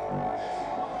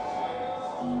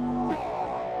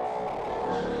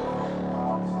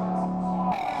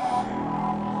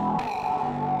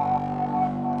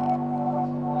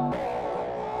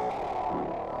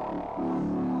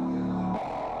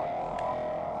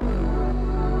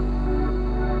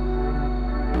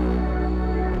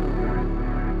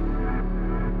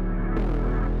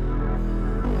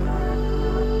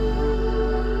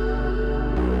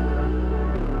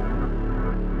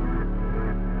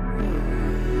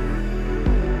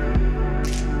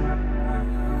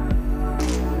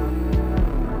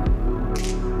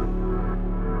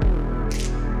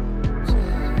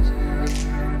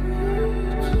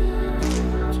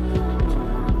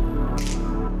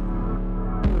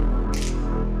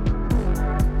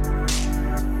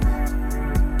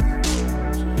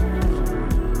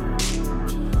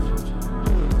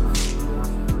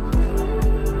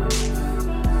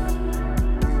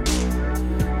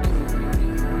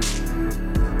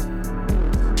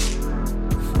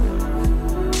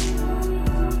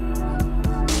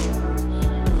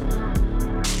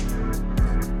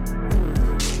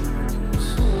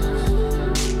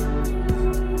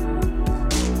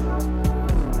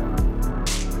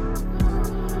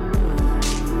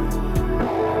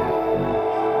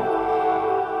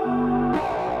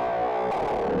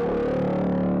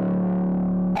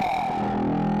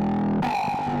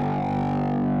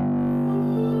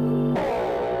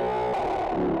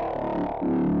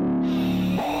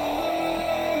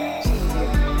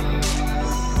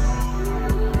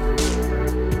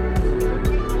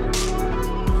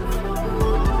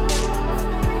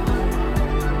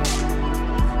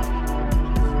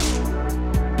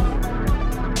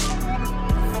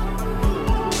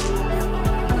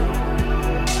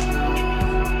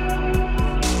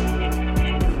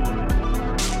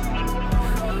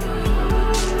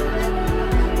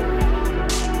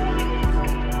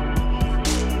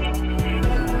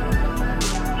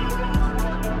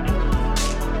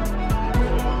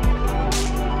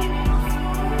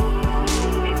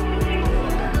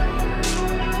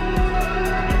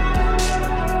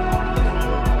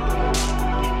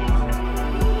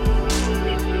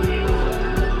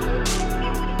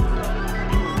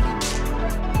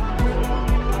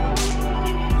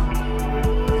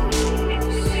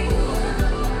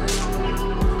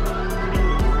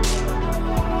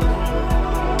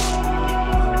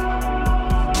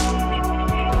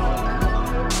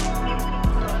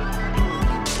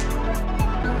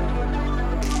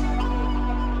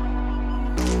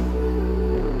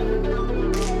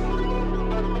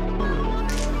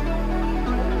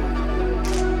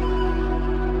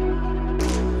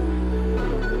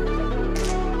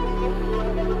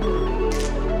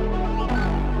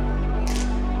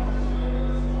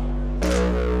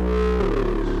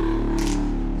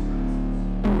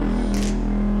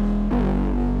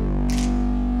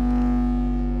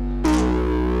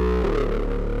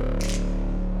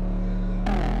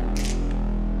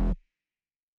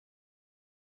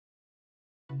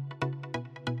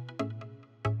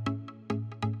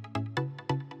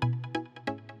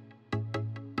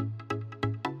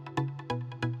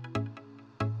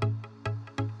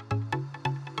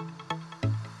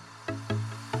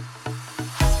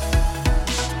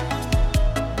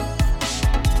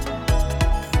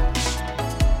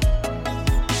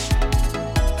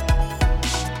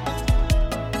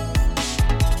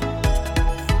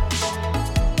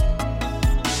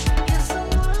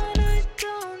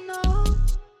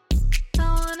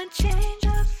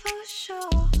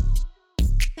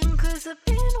 'Cause I've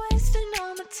been wasting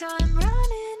all my time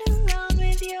running around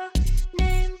with your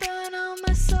name burn on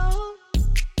my soul.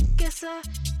 Guess I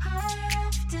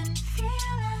often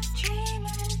feel like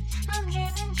dreaming. I'm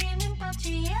dreaming about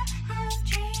you, yeah, I'm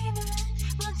dreaming.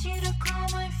 Want you to call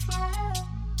my phone.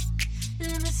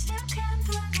 And I still can't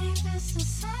believe this is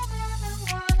someone I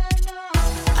wanna know.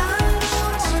 I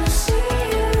don't wanna see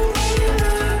you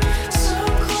leaving so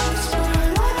close, but I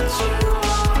let you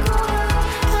walk away.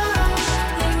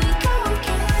 Here we go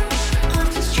again. I'm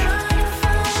just trying to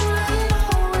find what it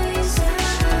always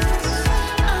ends.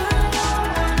 I don't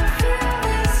wanna feel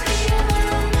this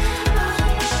feeling. I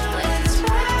know it's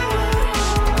better.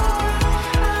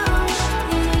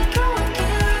 Here we go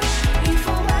again. You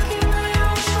fall back in my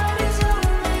arms, but it don't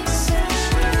make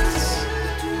sense.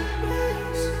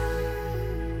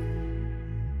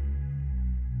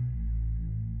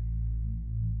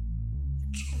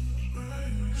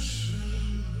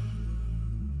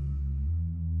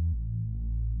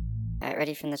 Alright,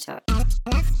 ready from the top. I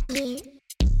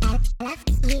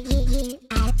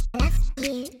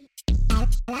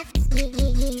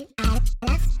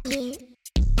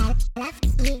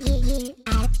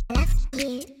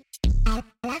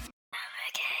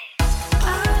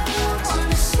don't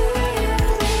wanna see you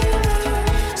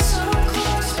leaving so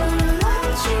close, but I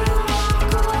let you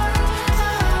walk away.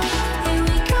 Here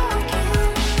we go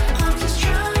again. I'm just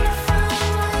trying to find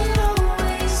what it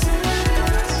always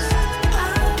ends. I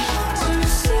don't wanna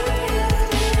see you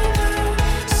leaving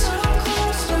so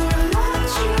close, but I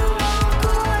let you walk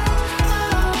away.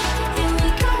 Here we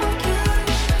go again.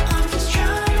 I'm just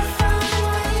trying to find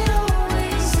what it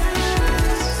always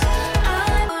ends.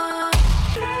 I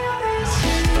feel this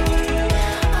feeling.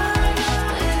 I know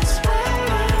it's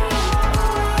better.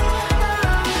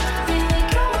 Here we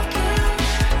go again.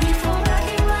 You fall back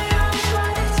in my arms,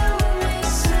 but it don't make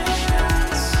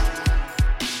sense.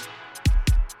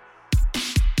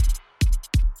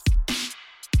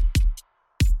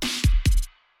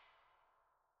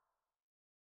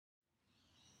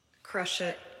 Crush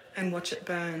it and watch it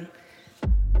burn.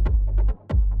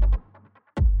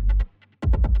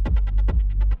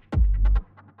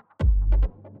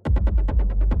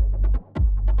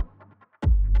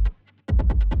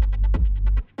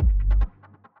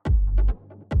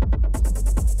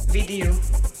 Vidio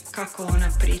kako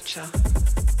ona priča.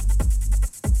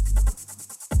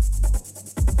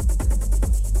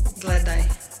 Gledaj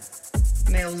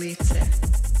me u lice.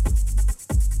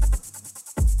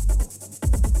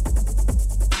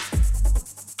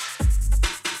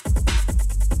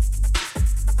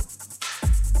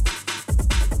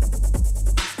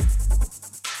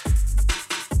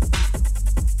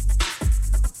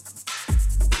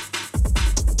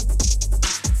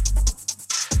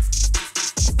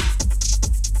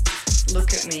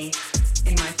 Look at me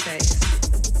in my face.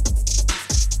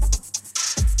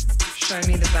 Show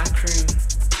me the back room,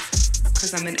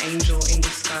 'cause I'm an angel in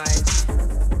disguise.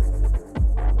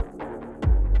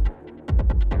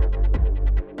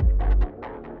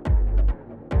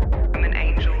 I'm an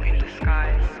angel in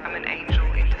disguise. I'm an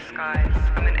angel in disguise.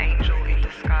 I'm an angel in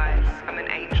disguise. I'm an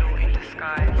angel in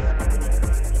disguise.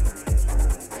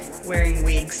 Wearing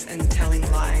wigs and telling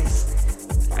lies.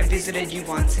 I visited you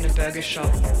once in a burger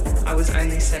shop. I was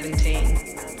only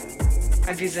 17.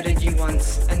 I visited you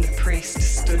once and the priest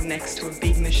stood next to a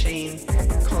big machine,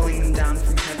 calling them down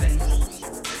from heaven.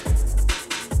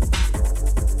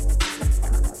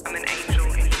 I'm an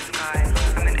angel in disguise.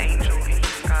 I'm an angel in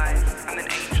disguise. I'm an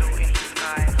angel in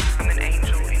disguise. I'm an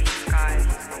angel in disguise.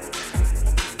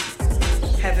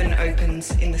 Heaven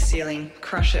opens in the ceiling,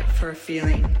 crush it for a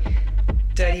feeling.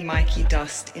 Dirty Mikey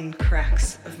dust in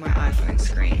cracks of my iPhone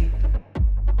screen.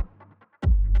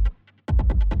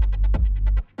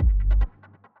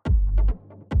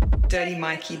 Dirty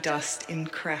Mikey dust in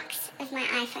cracks Of my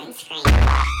iPhone screen.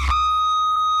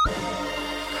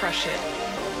 Crush it,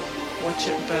 watch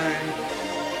it burn.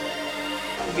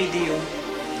 Vidio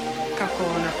kako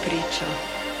ona priča.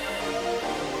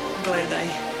 Gledaj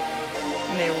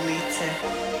me u lice.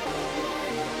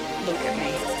 Look at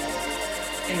me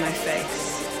in my face.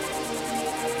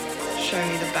 Show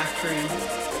me the back room.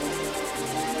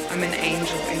 I'm an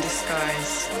angel in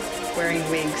disguise, wearing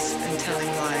wigs and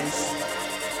telling lies.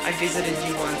 I visited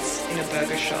you once in a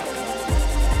burger shop.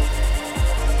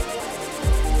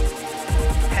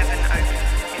 Heaven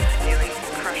opens in the ceiling,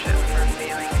 crush it for a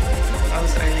feeling. I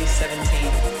was only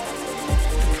 17.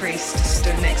 The priest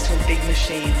stood next to a big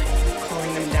machine,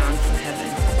 calling them down from heaven.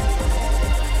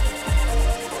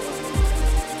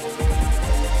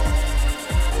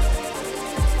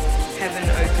 Heaven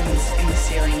opens in the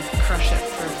ceiling, crush it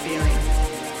for a feeling.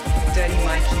 Dirty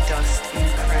Mikey dust in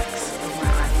the cracks of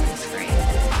my iPhone screen.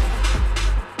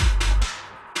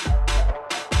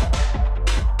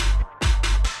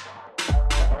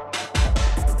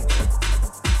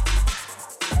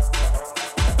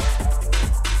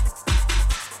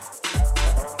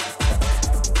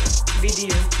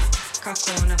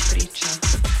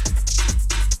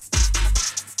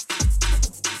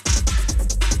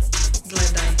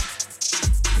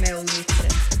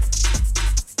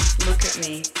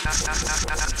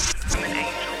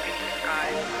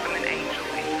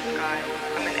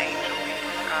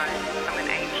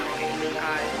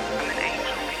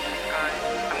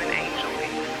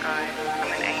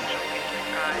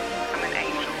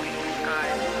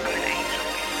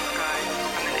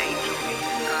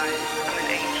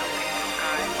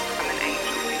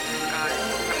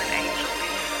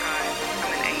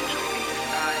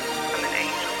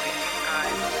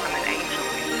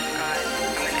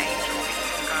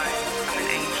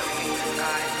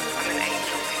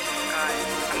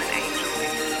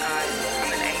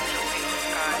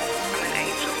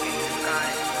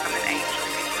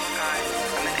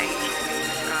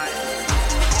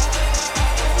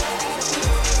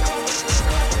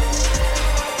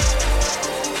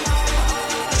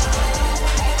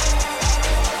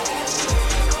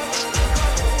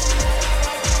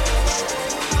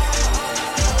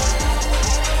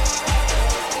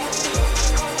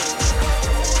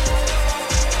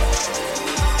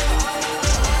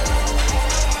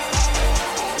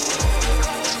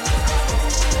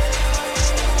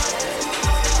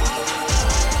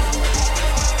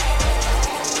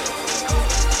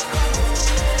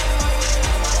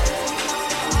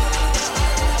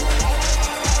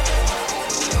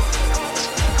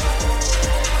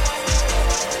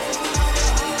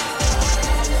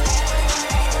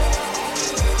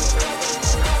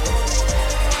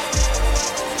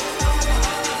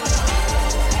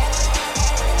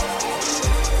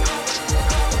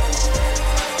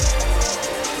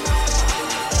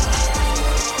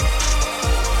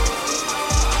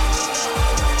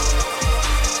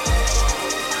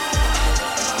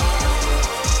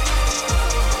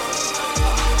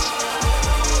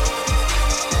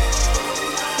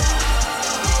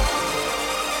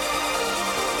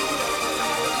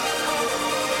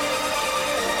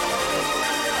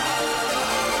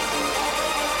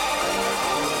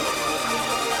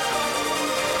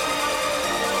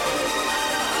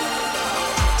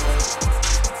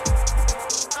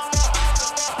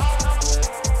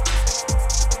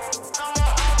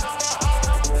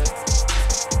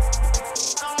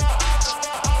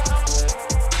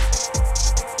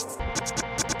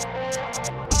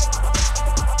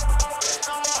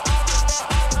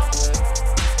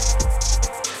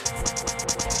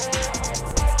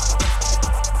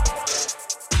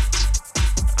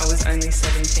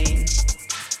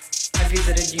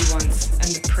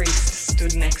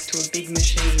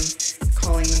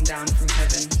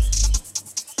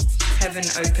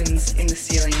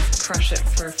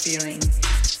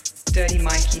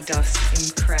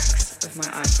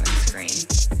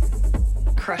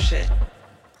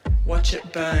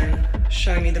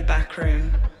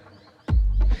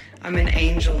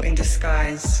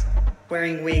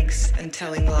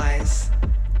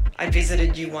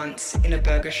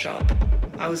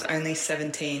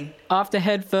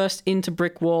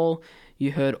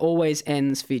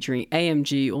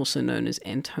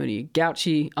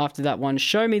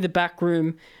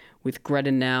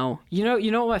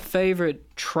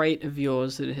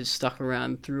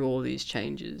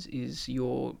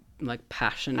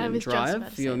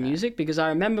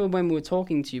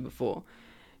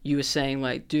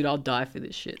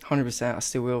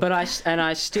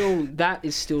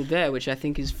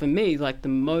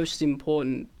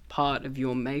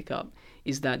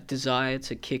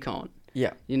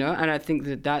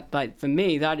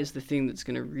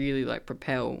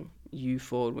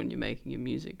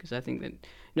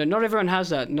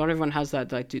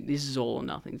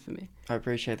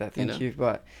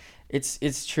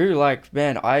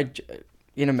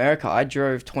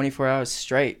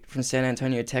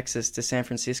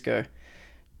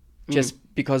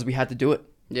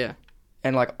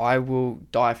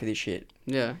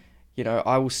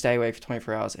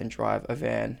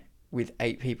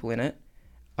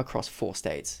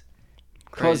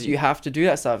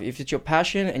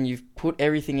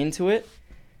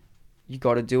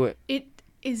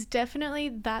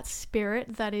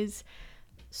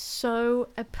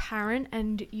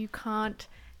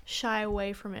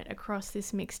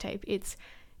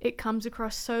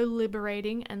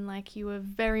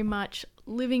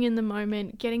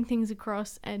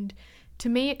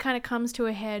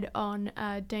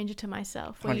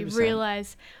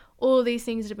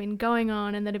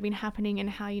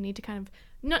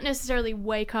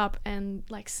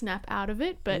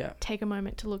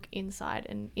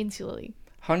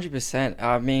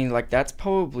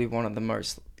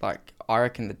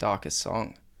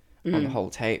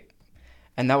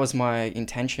 And that was my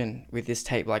intention with this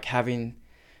tape, like having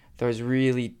those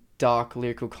really dark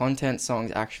lyrical content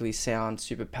songs actually sound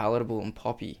super palatable and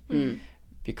poppy.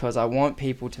 Because I want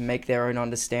people to make their own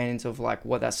understandings of like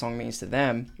what that song means to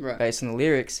them based on the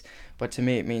lyrics, but to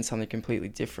me it means something completely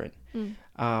different.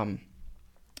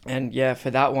 And yeah,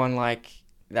 for that one, like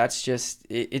that's just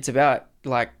it's about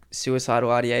like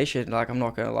suicidal ideation. Like, I'm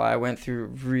not gonna lie, I went through a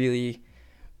really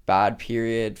bad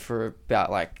period for about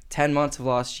like 10 months of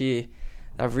last year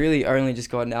that I've really only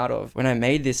just gotten out of. When I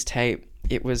made this tape,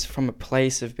 it was from a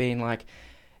place of being like,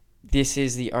 this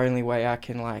is the only way I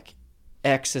can like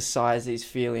exercise these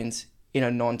feelings in a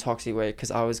non-toxic way,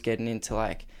 because I was getting into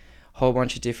like a whole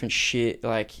bunch of different shit,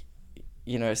 like,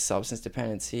 you know, substance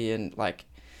dependency, and like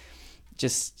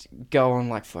just go on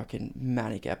like fucking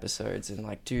manic episodes and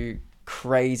like do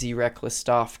crazy reckless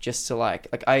stuff just to like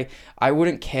I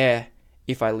wouldn't care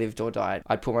if I lived or died.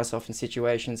 I'd put myself in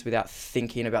situations without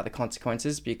thinking about the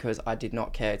consequences because I did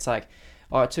not care. It's like,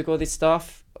 oh, I took all this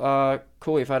stuff,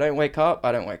 cool, if I don't wake up,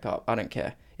 I don't wake up, I don't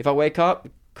care. If I wake up,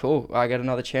 cool, I get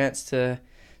another chance to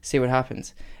see what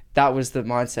happens. That was the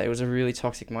mindset. It was a really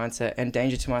toxic mindset. And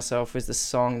Danger to Myself was the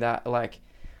song that like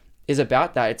is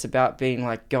about that. It's about being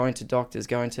like going to doctors,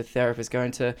 going to therapists,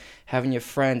 going to having your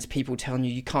friends, people telling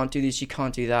you can't do this, you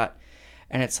can't do that.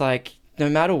 And it's like, no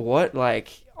matter what,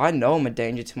 like, I know I'm a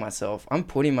danger to myself. I'm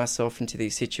putting myself into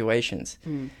these situations.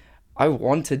 I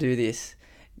want to do this.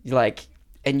 Like,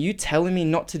 and you telling me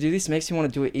not to do this makes me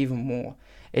want to do it even more.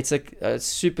 It's like a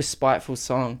super spiteful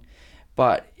song,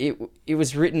 but it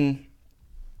was written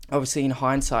obviously in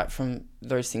hindsight from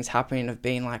those things happening, of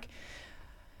being like,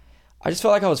 I just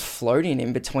felt like I was floating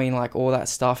in between like all that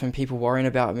stuff and people worrying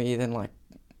about me, then like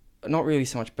not really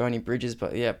so much burning bridges,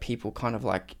 but yeah, people kind of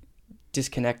like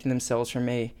disconnecting themselves from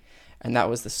me. And that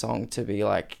was the song to be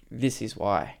like, this is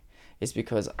why. It's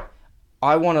because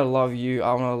I want to love you,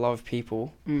 I want to love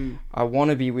people, I want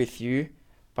to be with you,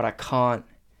 but I can't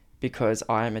because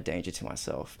I am a danger to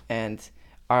myself. And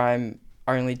I'm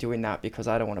only doing that because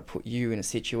I don't want to put you in a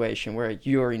situation where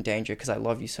you're in danger because I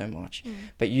love you so much,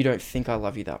 but you don't think I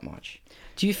love you that much.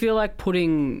 Do you feel like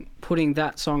putting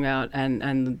that song out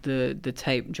and the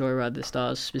tape Joyride the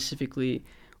Stars specifically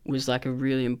was like a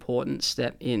really important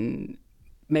step in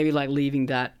maybe like leaving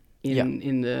that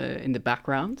in the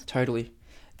background? Totally.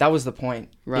 That was the point.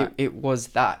 Right. It was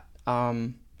that.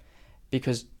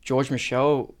 Because George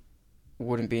Michel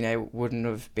wouldn't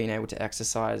have been able to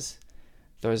exercise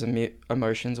those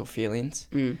emotions or feelings.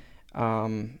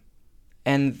 And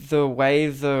the way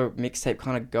the mixtape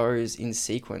kind of goes in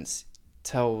sequence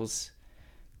tells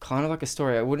kind of like a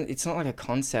story. It's not like a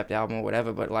concept album or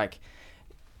whatever, but like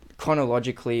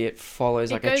chronologically it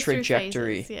follows like a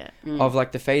trajectory of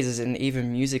like the phases. And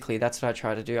even musically, that's what I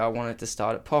try to do. I wanted to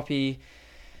start at poppy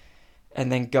and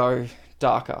then go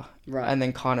darker, and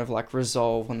then kind of like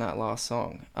resolve on that last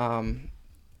song.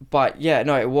 But yeah,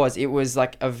 no, it was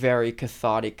like a very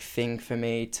cathartic thing for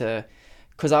me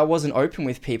because I wasn't open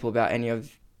with people about any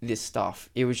of this stuff.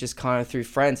 It was just kind of through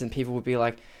friends, and people would be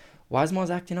like, why is Mars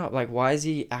acting up? Like, why is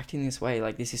he acting this way?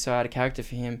 Like, this is so out of character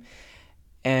for him.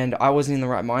 And I wasn't in the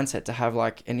right mindset to have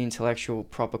like an intellectual,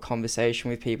 proper conversation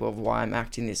with people of why I'm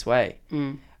acting this way.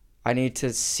 I need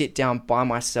to sit down by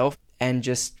myself and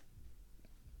just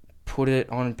put it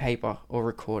on paper or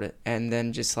record it and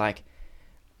then just like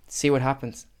see what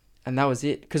happens. And that was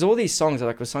it. Because all these songs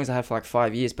were songs I had for like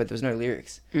 5 years, but there was no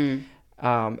lyrics. And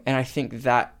I think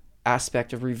that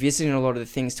aspect of revisiting a lot of the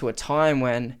things to a time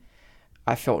when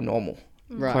I felt normal,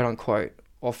 quote unquote,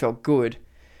 or felt good,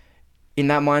 in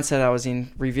that mindset I was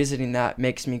in, revisiting that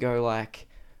makes me go like,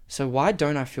 so why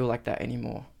don't I feel like that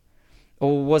anymore?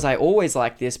 Or was I always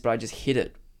like this, but I just hid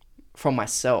it from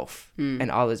myself and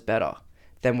others better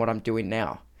than what I'm doing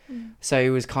now? So it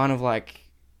was kind of like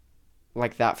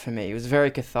that for me. It was very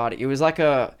cathartic. It was like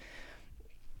the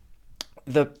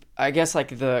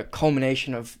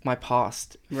culmination of my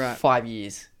past 5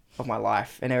 years of my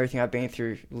life and everything I've been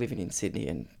through living in Sydney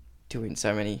and doing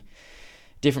so many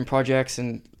different projects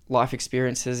and life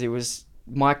experiences. It was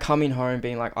my coming home,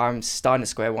 being like, I'm starting at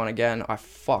square one again. I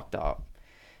fucked up.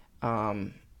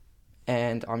 And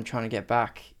I'm trying to get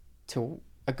back to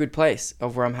a good place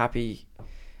of where I'm happy,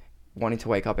 wanting to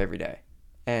wake up every day.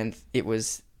 And it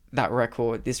was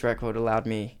this record allowed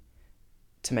me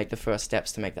to make the first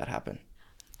steps to make that happen.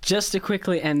 Just to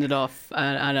quickly end it off,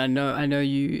 and I know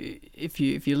you, if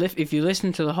you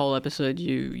listen to the whole episode,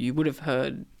 you would have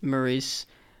heard Maurice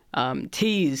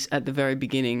tease at the very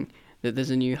beginning that there's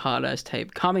a new Hearteye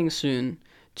tape coming soon,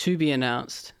 to be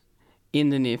announced in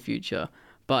the near future.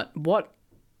 But what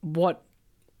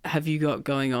have you got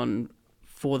going on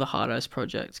for the Hearteye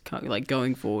project, like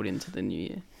going forward into the new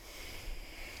year?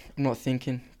 I'm not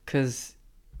thinking, because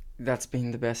that's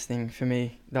been the best thing for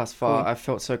me thus far. Cool. I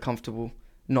felt so comfortable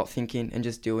not thinking and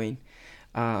just doing.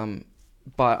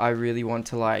 But I really want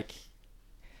to, like,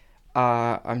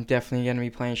 I'm definitely going to be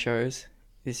playing shows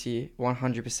this year,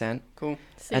 100%. Cool.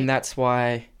 Sick. And that's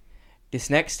why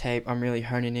this next tape, I'm really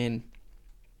honing in.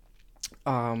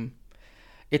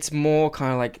 It's more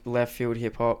kind of like left field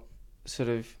hip hop sort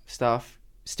of stuff.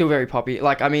 Still very poppy.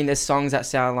 Like, I mean, there's songs that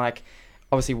sound like,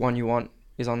 obviously, One You Want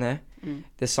is on there.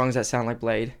 There's songs that sound like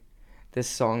Blade. There's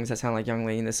songs that sound like Young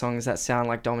Lean. There's songs that sound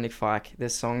like Dominic Fike.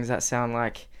 There's songs that sound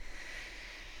like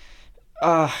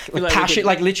passion,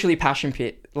 like literally Passion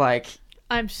Pit. Like,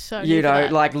 I'm so you here for know,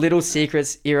 that. like Little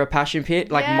Secrets era Passion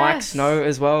Pit, like Mike Yes. Snow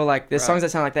as well. Like, there's songs that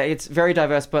sound like that. It's very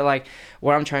diverse, but like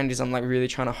what I'm trying to do is I'm like really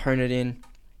trying to hone it in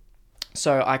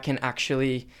so I can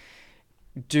actually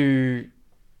do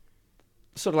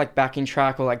sort of like backing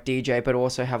track or like DJ, but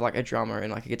also have like a drummer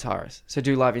and like a guitarist. So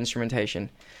do live instrumentation.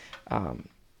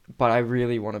 But I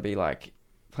really want to be like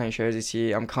playing shows this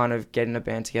year. I'm kind of getting a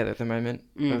band together at the moment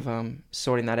of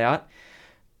sorting that out.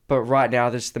 But right now,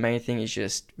 the main thing is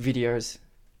just videos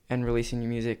and releasing new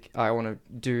music. I want to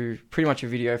do pretty much a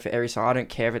video for every song. I don't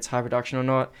care if it's high production or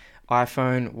not,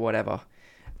 iPhone, whatever.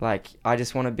 Like, I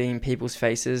just want to be in people's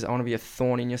faces. I want to be a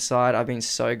thorn in your side. I've been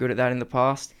so good at that in the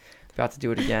past. About to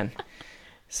do it again.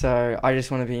 So I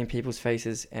just want to be in people's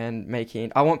faces and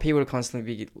I want people to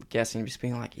constantly be guessing, just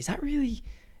being like, is that a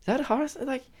hard?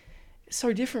 Like, it's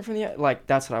so different from like,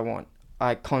 that's what I want.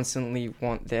 I constantly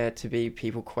want there to be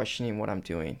people questioning what I'm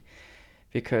doing,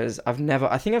 because I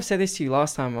think I've said this to you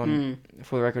last time on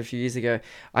For the Record a few years ago.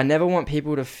 I never want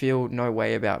people to feel no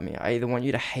way about me. I either want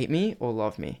you to hate me or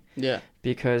love me. Yeah.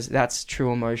 Because that's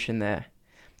true emotion there.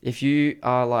 If you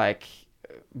are like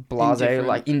blasé,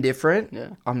 like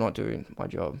indifferent, I'm not doing my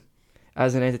job.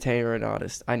 As an entertainer or an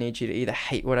artist, I need you to either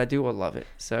hate what I do or love it.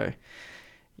 So,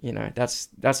 you know, that's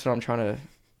what I'm trying to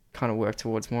kind of work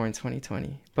towards more in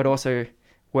 2020, but also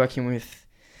working with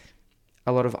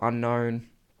a lot of unknown,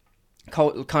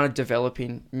 kind of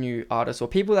developing new artists or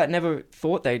people that never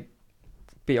thought they'd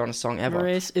be on a song ever.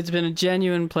 Maurice, it's been a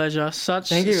genuine pleasure.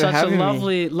 Thank you for such a having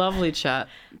lovely, lovely chat.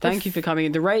 Thank you for coming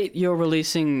in. The rate you're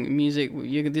releasing music,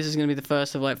 this is going to be the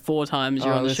first of like 4 times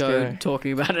you're on the show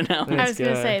talking about it now. I was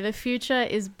going to say, the future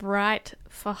is bright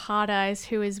for Hearteye,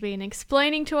 who has been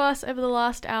explaining to us over the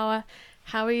last hour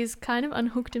how he's kind of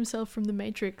unhooked himself from the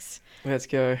Matrix. Let's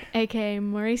go. AKA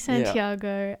Maurice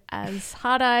Santiago as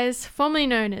Hearteye, formerly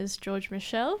known as George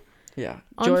Michel. Yeah.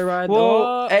 Joyride.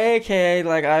 Well, AKA,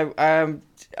 like I'm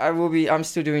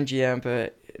still doing GM,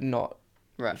 but not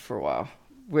for a while.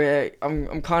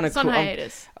 I'm kind of cool. On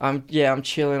hiatus. I'm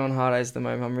chilling on Hearteye at the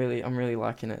moment. I'm really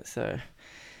liking it. So,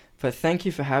 but thank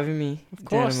you for having me. Of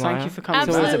course, thank you for coming.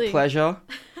 Absolutely. It's always a pleasure.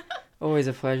 Always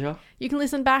a pleasure. You can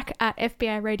listen back at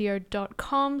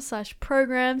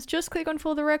fbiradio.com/programs. Just click on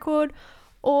For the Record,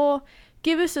 or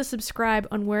give us a subscribe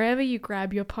on wherever you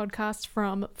grab your podcasts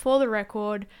from. For the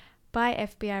Record by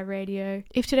FBI Radio.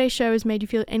 If today's show has made you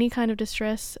feel any kind of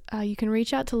distress, you can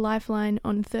reach out to Lifeline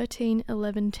on 13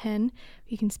 11 10.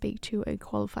 You can speak to a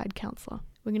qualified counsellor.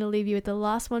 We're going to leave you with the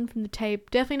last one from the tape.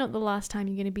 Definitely not the last time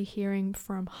you're going to be hearing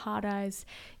from Hearteye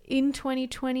in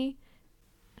 2020.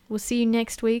 We'll see you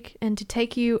next week. And to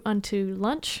take you onto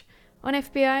lunch on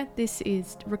FBI, this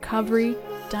is Recovery,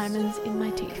 Diamonds in My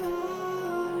Teeth.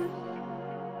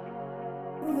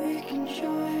 We can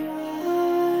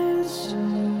joyride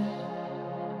soon.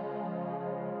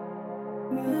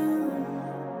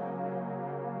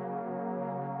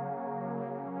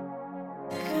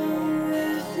 Come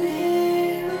with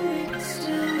me, we can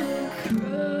steal a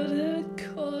credit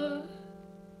card.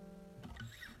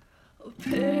 I'll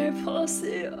pay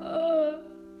posse up.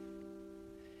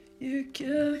 You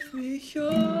give me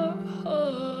your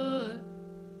heart.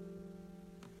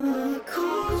 I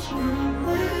called you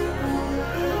place.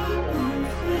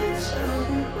 I'll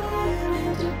be blind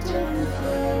into different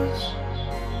floors.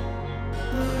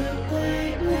 But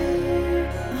lately,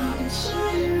 I've been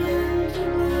silent to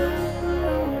my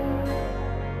world.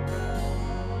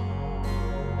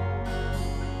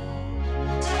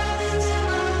 Diamonds in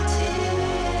my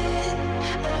teeth,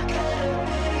 I gotta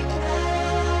break my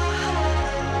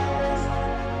heart.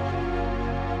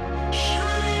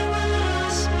 Shine when I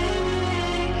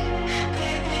speak,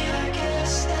 baby, I get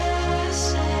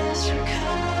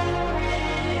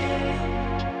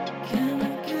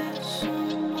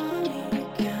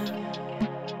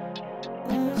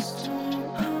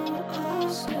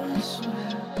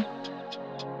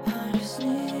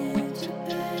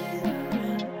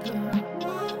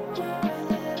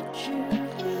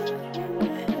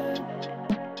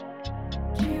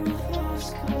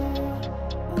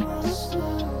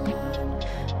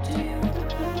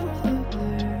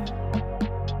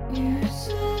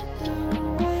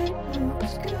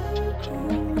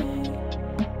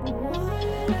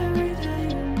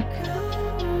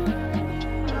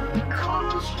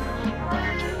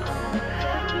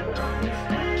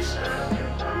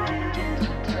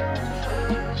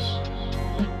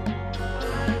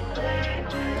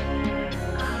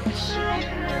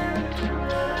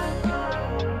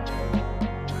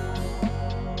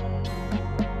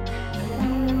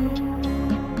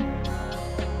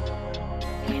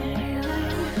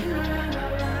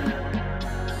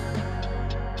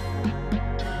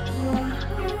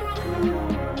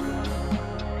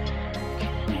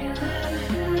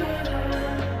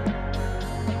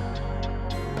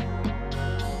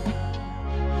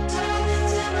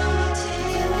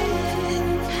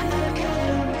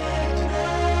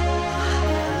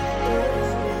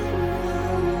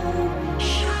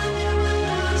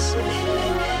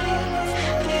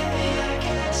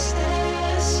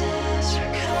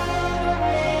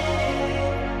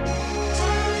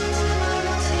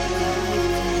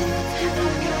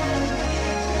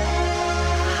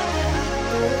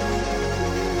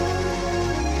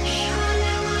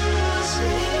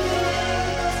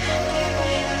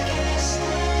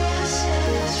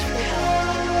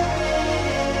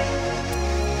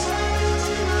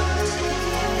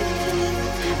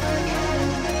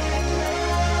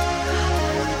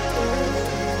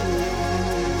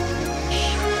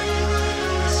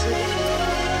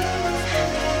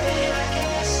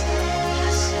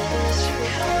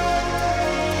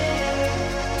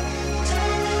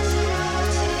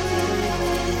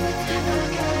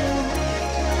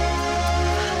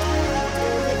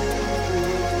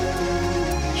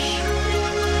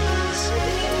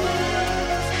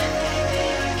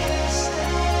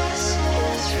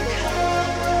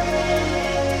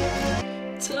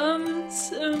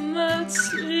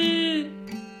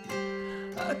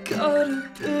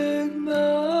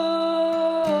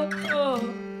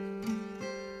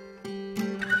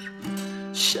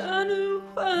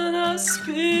when I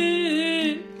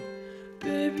speak.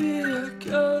 Baby, I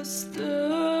guess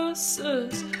this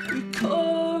is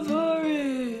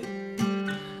recovery.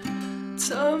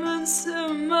 Diamonds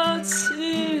in my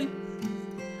teeth.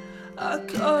 I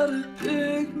got a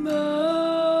big